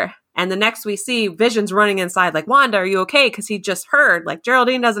for her. And the next we see, Vision's running inside Wanda, are you okay? Because he just heard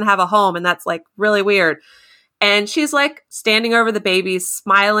Geraldine doesn't have a home. And that's really weird. And she's standing over the baby,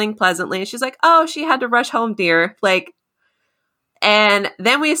 smiling pleasantly. And she's like, oh, she had to rush home, dear. And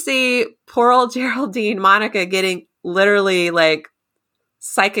then we see poor old Geraldine, Monica, getting literally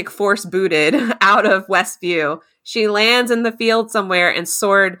psychic force booted out of Westview. She lands in the field somewhere and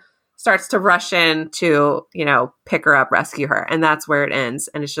Sword starts to rush in to, pick her up, rescue her. And that's where it ends.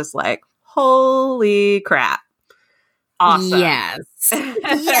 And it's just holy crap. Awesome. Yes.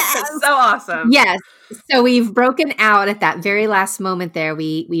 Yes. So awesome. Yes. So we've broken out at that very last moment there.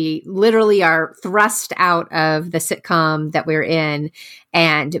 We literally are thrust out of the sitcom that we're in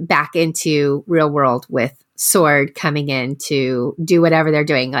and back into real world with Sword coming in to do whatever they're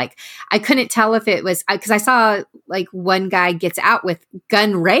doing. I couldn't tell if it was because I saw one guy gets out with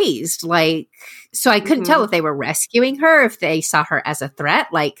gun raised, so I couldn't tell if they were rescuing her, if they saw her as a threat.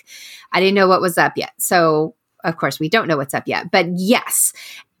 I didn't know what was up yet. So of course we don't know what's up yet, but yes.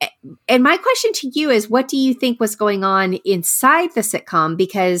 And my question to you is, what do you think was going on inside the sitcom?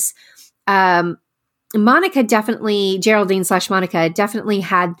 Because, Monica definitely, Geraldine / Monica definitely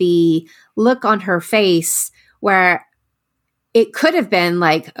had the look on her face where it could have been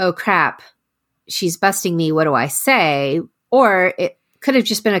oh crap, she's busting me. What do I say? Or it could have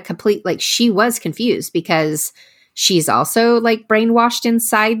just been a complete, she was confused because she's also brainwashed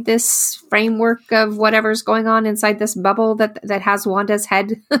inside this framework of whatever's going on inside this bubble that has Wanda's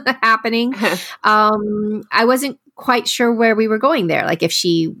head happening. I wasn't quite sure where we were going there. If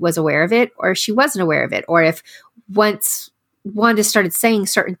she was aware of it or if she wasn't aware of it, or if once Wanda started saying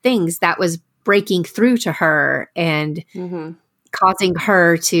certain things that was breaking through to her and causing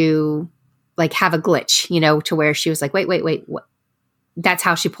her to have a glitch, to where she was like, wait, what? That's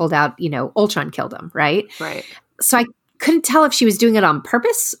how she pulled out, Ultron killed him. Right. Right. So I couldn't tell if she was doing it on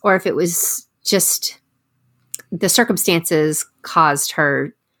purpose or if it was just the circumstances caused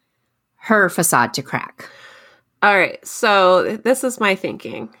her facade to crack. All right. So this is my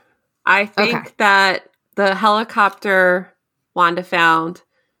thinking. I think that the helicopter Wanda found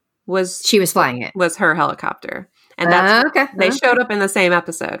she was flying it. Was her helicopter. And that's they showed up in the same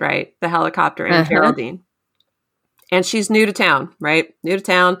episode, right? The helicopter and Geraldine. And she's new to town, right? New to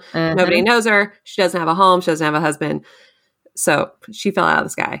town. Nobody knows her. She doesn't have a home. She doesn't have a husband. So she fell out of the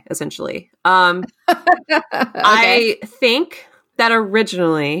sky, essentially. I think that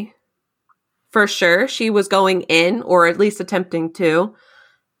originally, for sure, she was going in, or at least attempting to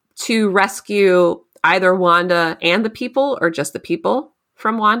rescue either Wanda and the people, or just the people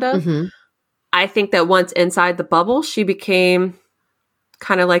from Wanda. Mm-hmm. I think that once inside the bubble, she became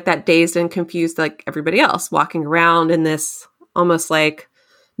kind of like that dazed and confused like everybody else, walking around in this almost like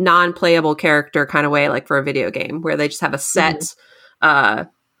non-playable character kind of way, like for a video game where they just have a set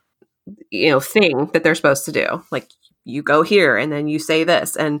thing that they're supposed to do. Like you go here and then you say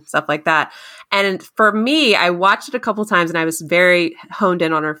this and stuff like that. And for me, I watched it a couple times and I was very honed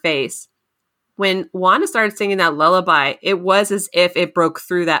in on her face. When Wanda started singing that lullaby, it was as if it broke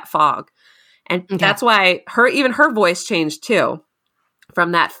through that fog. And that's why her voice changed too.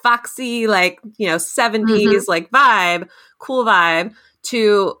 From that foxy, 70s, vibe, cool vibe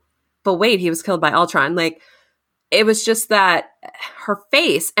to, but wait, he was killed by Ultron. Like, it was just that her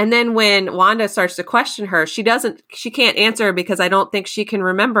face. And then when Wanda starts to question her, she can't answer because I don't think she can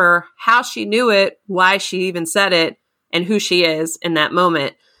remember how she knew it, why she even said it, and who she is in that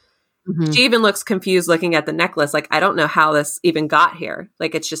moment. Mm-hmm. She even looks confused looking at the necklace. Like, I don't know how this even got here.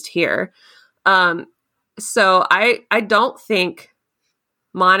 Like, it's just here. So I don't think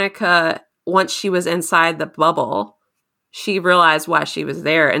Monica, once she was inside the bubble, she realized why she was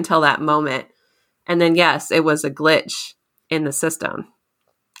there until that moment. And then, yes, it was a glitch in the system.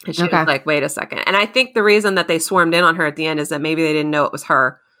 And she was like, wait a second. And I think the reason that they swarmed in on her at the end is that maybe they didn't know it was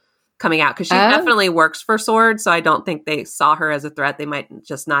her coming out. Because she definitely works for SWORD. So I don't think they saw her as a threat. They might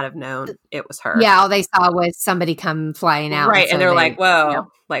just not have known it was her. Yeah, all they saw was somebody come flying out. Right. And they're like, whoa,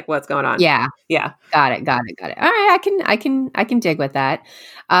 like what's going on? Yeah. Yeah. Got it. All right. I can dig with that.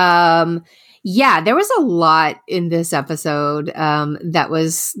 Yeah, there was a lot in this episode that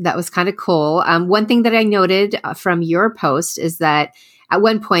was kind of cool. One thing that I noted from your post is that at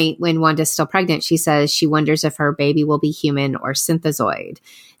one point when Wanda's still pregnant, she says she wonders if her baby will be human or synthezoid.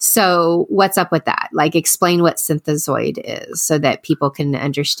 So what's up with that? Like, explain what synthezoid is so that people can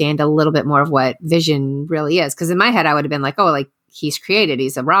understand a little bit more of what Vision really is. Because in my head, I would have been like, oh, like he's created.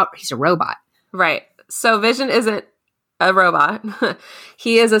 He's a robot. Right. So Vision isn't a robot.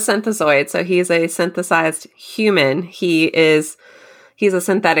 He is a synthezoid. So he's a synthesized human. He's a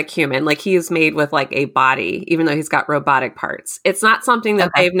synthetic human. Like, he is made with like a body, even though he's got robotic parts. It's not something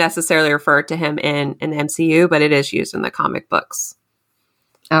that they've necessarily referred to him in the MCU, but it is used in the comic books.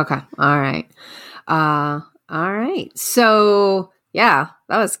 Okay. All right. All right. So yeah,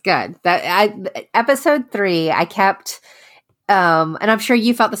 that was good. Episode 3, I kept, and I'm sure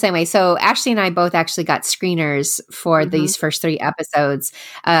you felt the same way. So Ashley and I both actually got screeners for these first 3 episodes,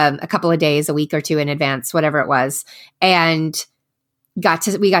 a couple of days, a week or 2 in advance, whatever it was. And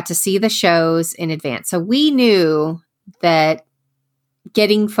we got to see the shows in advance. So we knew that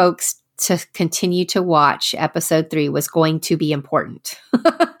getting folks to continue to watch episode 3 was going to be important.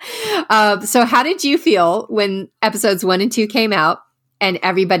 So how did you feel when episodes 1 and 2 came out and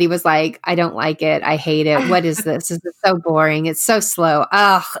everybody was like, I don't like it. I hate it. What is this? This is so boring. It's so slow.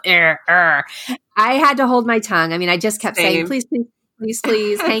 Ugh. I had to hold my tongue. I mean, I just kept saying, please,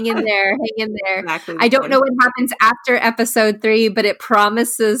 hang in there. Exactly. I don't know what happens after episode 3, but it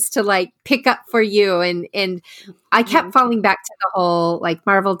promises to like pick up for you. And I kept falling back to the whole, like,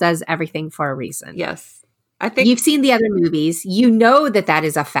 Marvel does everything for a reason. Yes. I think you've seen the other movies. You know that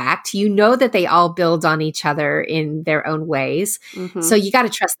is a fact. You know that they all build on each other in their own ways. Mm-hmm. So you got to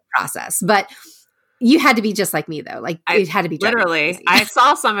trust the process. But you had to be just like me, though. Like, it had to be literally. I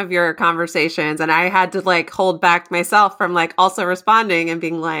saw some of your conversations, and I had to like hold back myself from like also responding and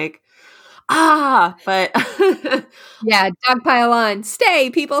being like, but yeah, dog pile on, stay,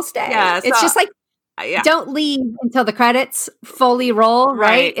 people, stay. Yeah, so, it's just like don't leave until the credits fully roll.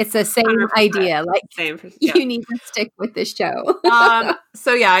 Right? It's the same 100%. Idea. Like, you need to stick with the show.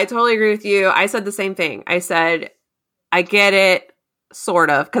 So yeah, I totally agree with you. I said the same thing. I said, I get it. Sort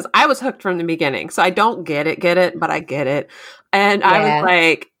of, because I was hooked from the beginning. So I don't get it, but I get it. And I was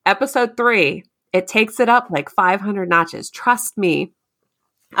like, episode 3, it takes it up like 500 notches. Trust me.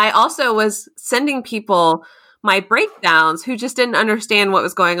 I also was sending people my breakdowns who just didn't understand what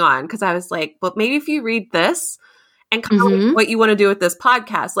was going on. Because I was like, well, maybe if you read this and kind of like what you want to do with this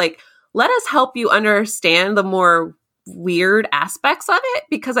podcast, like, let us help you understand the more weird aspects of it.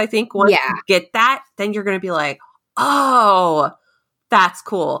 Because I think once you get that, then you're going to be like, oh, that's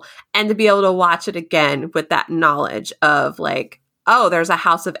cool. And to be able to watch it again with that knowledge of like, oh, there's a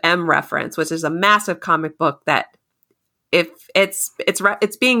House of M reference, which is a massive comic book that if it's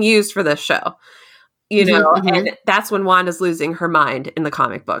being used for this show, you know, and that's when Wanda's losing her mind in the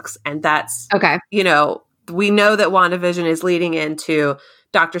comic books. And that's, you know, we know that WandaVision is leading into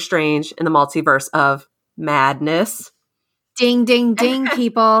Doctor Strange in the multiverse of madness. Ding, ding, ding,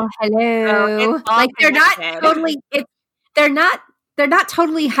 people. Hello. So like, they're not they're not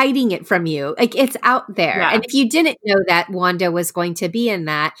totally hiding it from you. Like it's out there. Yeah. And if you didn't know that Wanda was going to be in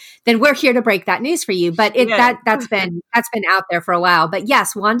that, then we're here to break that news for you. But that's been out there for a while. But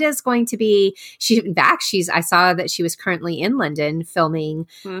yes, Wanda is going to be, I saw that she was currently in London filming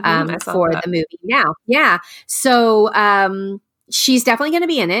for the movie now. Yeah. So she's definitely going to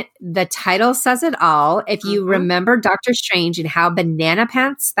be in it. The title says it all. If you remember Doctor Strange and how banana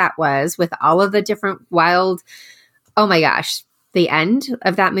pants that was with all of the different wild, oh my gosh, the end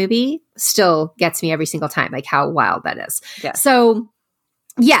of that movie still gets me every single time, like how wild that is. Yeah. So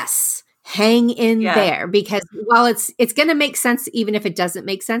yes, hang in there, because while it's going to make sense, even if it doesn't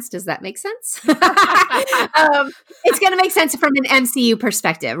make sense. Does that make sense? It's going to make sense from an MCU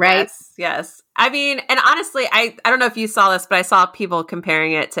perspective, right? Yes. I mean, and honestly, I don't know if you saw this, but I saw people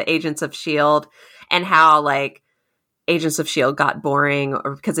comparing it to Agents of S.H.I.E.L.D. and how like Agents of S.H.I.E.L.D. got boring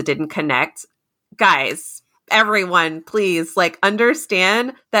or because it didn't connect. Guys, everyone, please like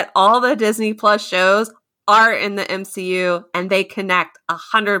understand that all the Disney Plus shows are in the MCU and they connect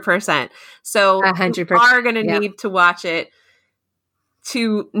 100%. So 100%. You are going to need to watch it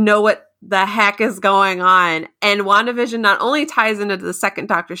to know what the heck is going on. And WandaVision not only ties into the second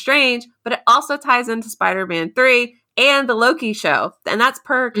Doctor Strange, but it also ties into Spider-Man 3 and the Loki show. And that's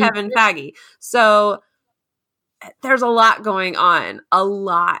per Kevin Feige. So there's a lot going on. A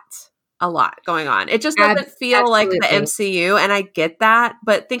lot going on. It just doesn't feel like the MCU, and I get that,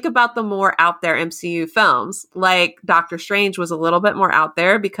 but think about the more out there MCU films. Like Doctor Strange was a little bit more out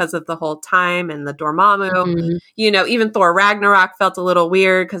there because of the whole time and the Dormammu. You know, even Thor Ragnarok felt a little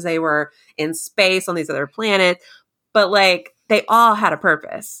weird because they were in space on these other planets, but like they all had a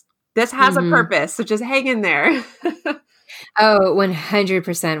purpose. This has a purpose, so just hang in there. Oh, 100%,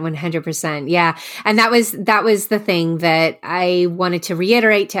 100%. Yeah. And that was the thing that I wanted to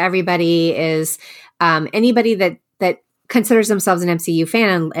reiterate to everybody is anybody that considers themselves an MCU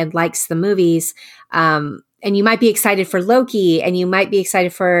fan and likes the movies, and you might be excited for Loki, and you might be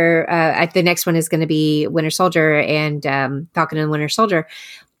excited for the next one is going to be Winter Soldier and Falcon and Winter Soldier.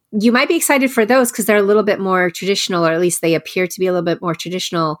 You might be excited for those because they're a little bit more traditional, or at least they appear to be a little bit more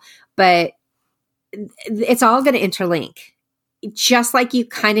traditional, but it's all going to interlink. Just like you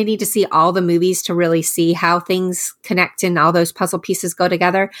kind of need to see all the movies to really see how things connect and all those puzzle pieces go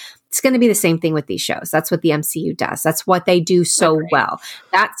together. It's going to be the same thing with these shows. That's what the MCU does. That's what they do so well.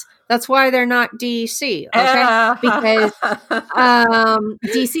 That's why they're not DC, okay? Because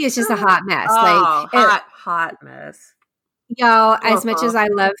DC is just a hot mess. Hot mess. Y'all, as much as I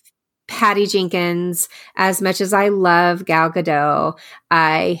love Patty Jenkins, as much as I love Gal Gadot,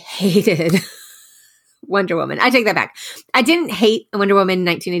 I hated Wonder Woman. I take that back. I didn't hate Wonder Woman in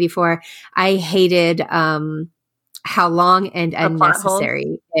 1984. I hated how long and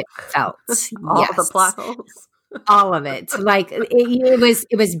unnecessary it felt. All the plot holes. All of it. Like it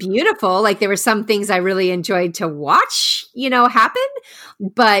was beautiful. Like there were some things I really enjoyed to watch, happen,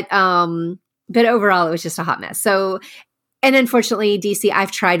 but overall it was just a hot mess. So, and unfortunately, DC,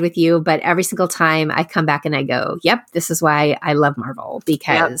 I've tried with you, but every single time I come back and I go, yep, this is why I love Marvel,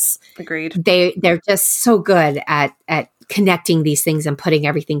 because agreed. They're just so good at connecting these things and putting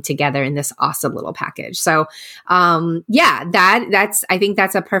everything together in this awesome little package. So, that's I think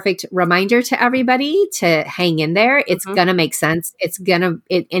that's a perfect reminder to everybody to hang in there. It's gonna make sense.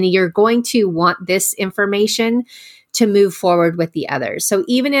 And you're going to want this information to move forward with the others. So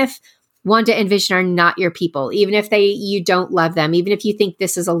even if Wanda and Vision are not your people, even if you don't love them, even if you think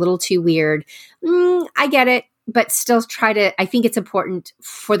this is a little too weird, I get it, but still I think it's important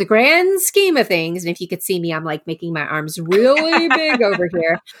for the grand scheme of things. And if you could see me, I'm like making my arms really big over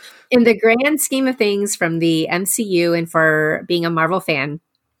here. In the grand scheme of things from the MCU and for being a Marvel fan,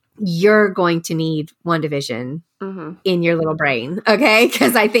 you're going to need WandaVision in your little brain, okay?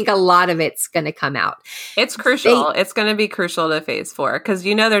 Because I think a lot of it's going to come out. It's crucial. It's going to be crucial to Phase 4 because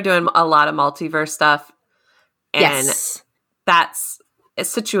they're doing a lot of multiverse stuff, and that's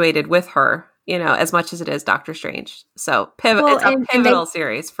situated with her, as much as it is Doctor Strange. So it's a pivotal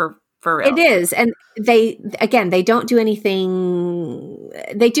series for real. It is, and they don't do anything.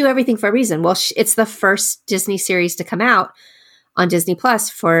 They do everything for a reason. Well, it's the first Disney series to come out on Disney Plus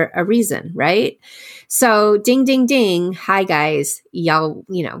for a reason, right? So ding, ding, ding. Hi guys. Y'all,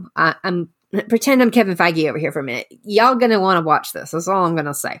 I'm pretend I'm Kevin Feige over here for a minute. Y'all going to want to watch this. That's all I'm going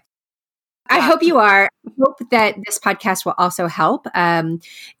to say. I hope you are. I hope that this podcast will also help.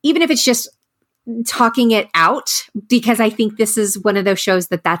 Even if it's just talking it out, because I think this is one of those shows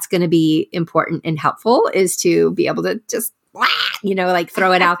that's going to be important and helpful, is to be able to just like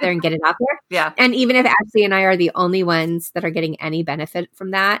throw it out there and get it out there. Yeah. And even if Ashley and I are the only ones that are getting any benefit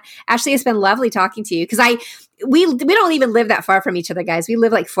from that, Ashley, it's been lovely talking to you because we don't even live that far from each other, guys. We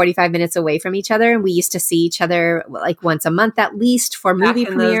live like 45 minutes away from each other, and we used to see each other like once a month at least for movie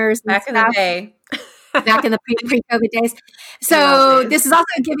premieres. Back in the day. Back in the pre-COVID days. So this is also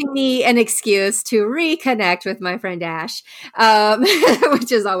giving me an excuse to reconnect with my friend Ash,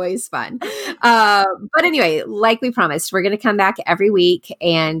 which is always fun. But anyway, like we promised, we're going to come back every week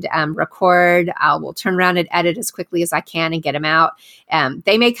and record. We'll turn around and edit as quickly as I can and get them out.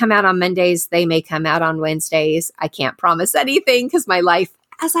 They may come out on Mondays. They may come out on Wednesdays. I can't promise anything because my life,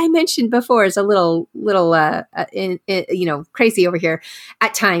 as I mentioned before, is a little crazy over here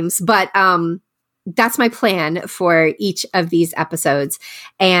at times. But that's my plan for each of these episodes,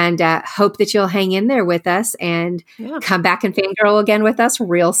 and hope that you'll hang in there with us and come back and fangirl again with us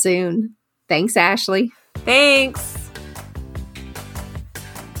real soon. Thanks, Ashley. Thanks.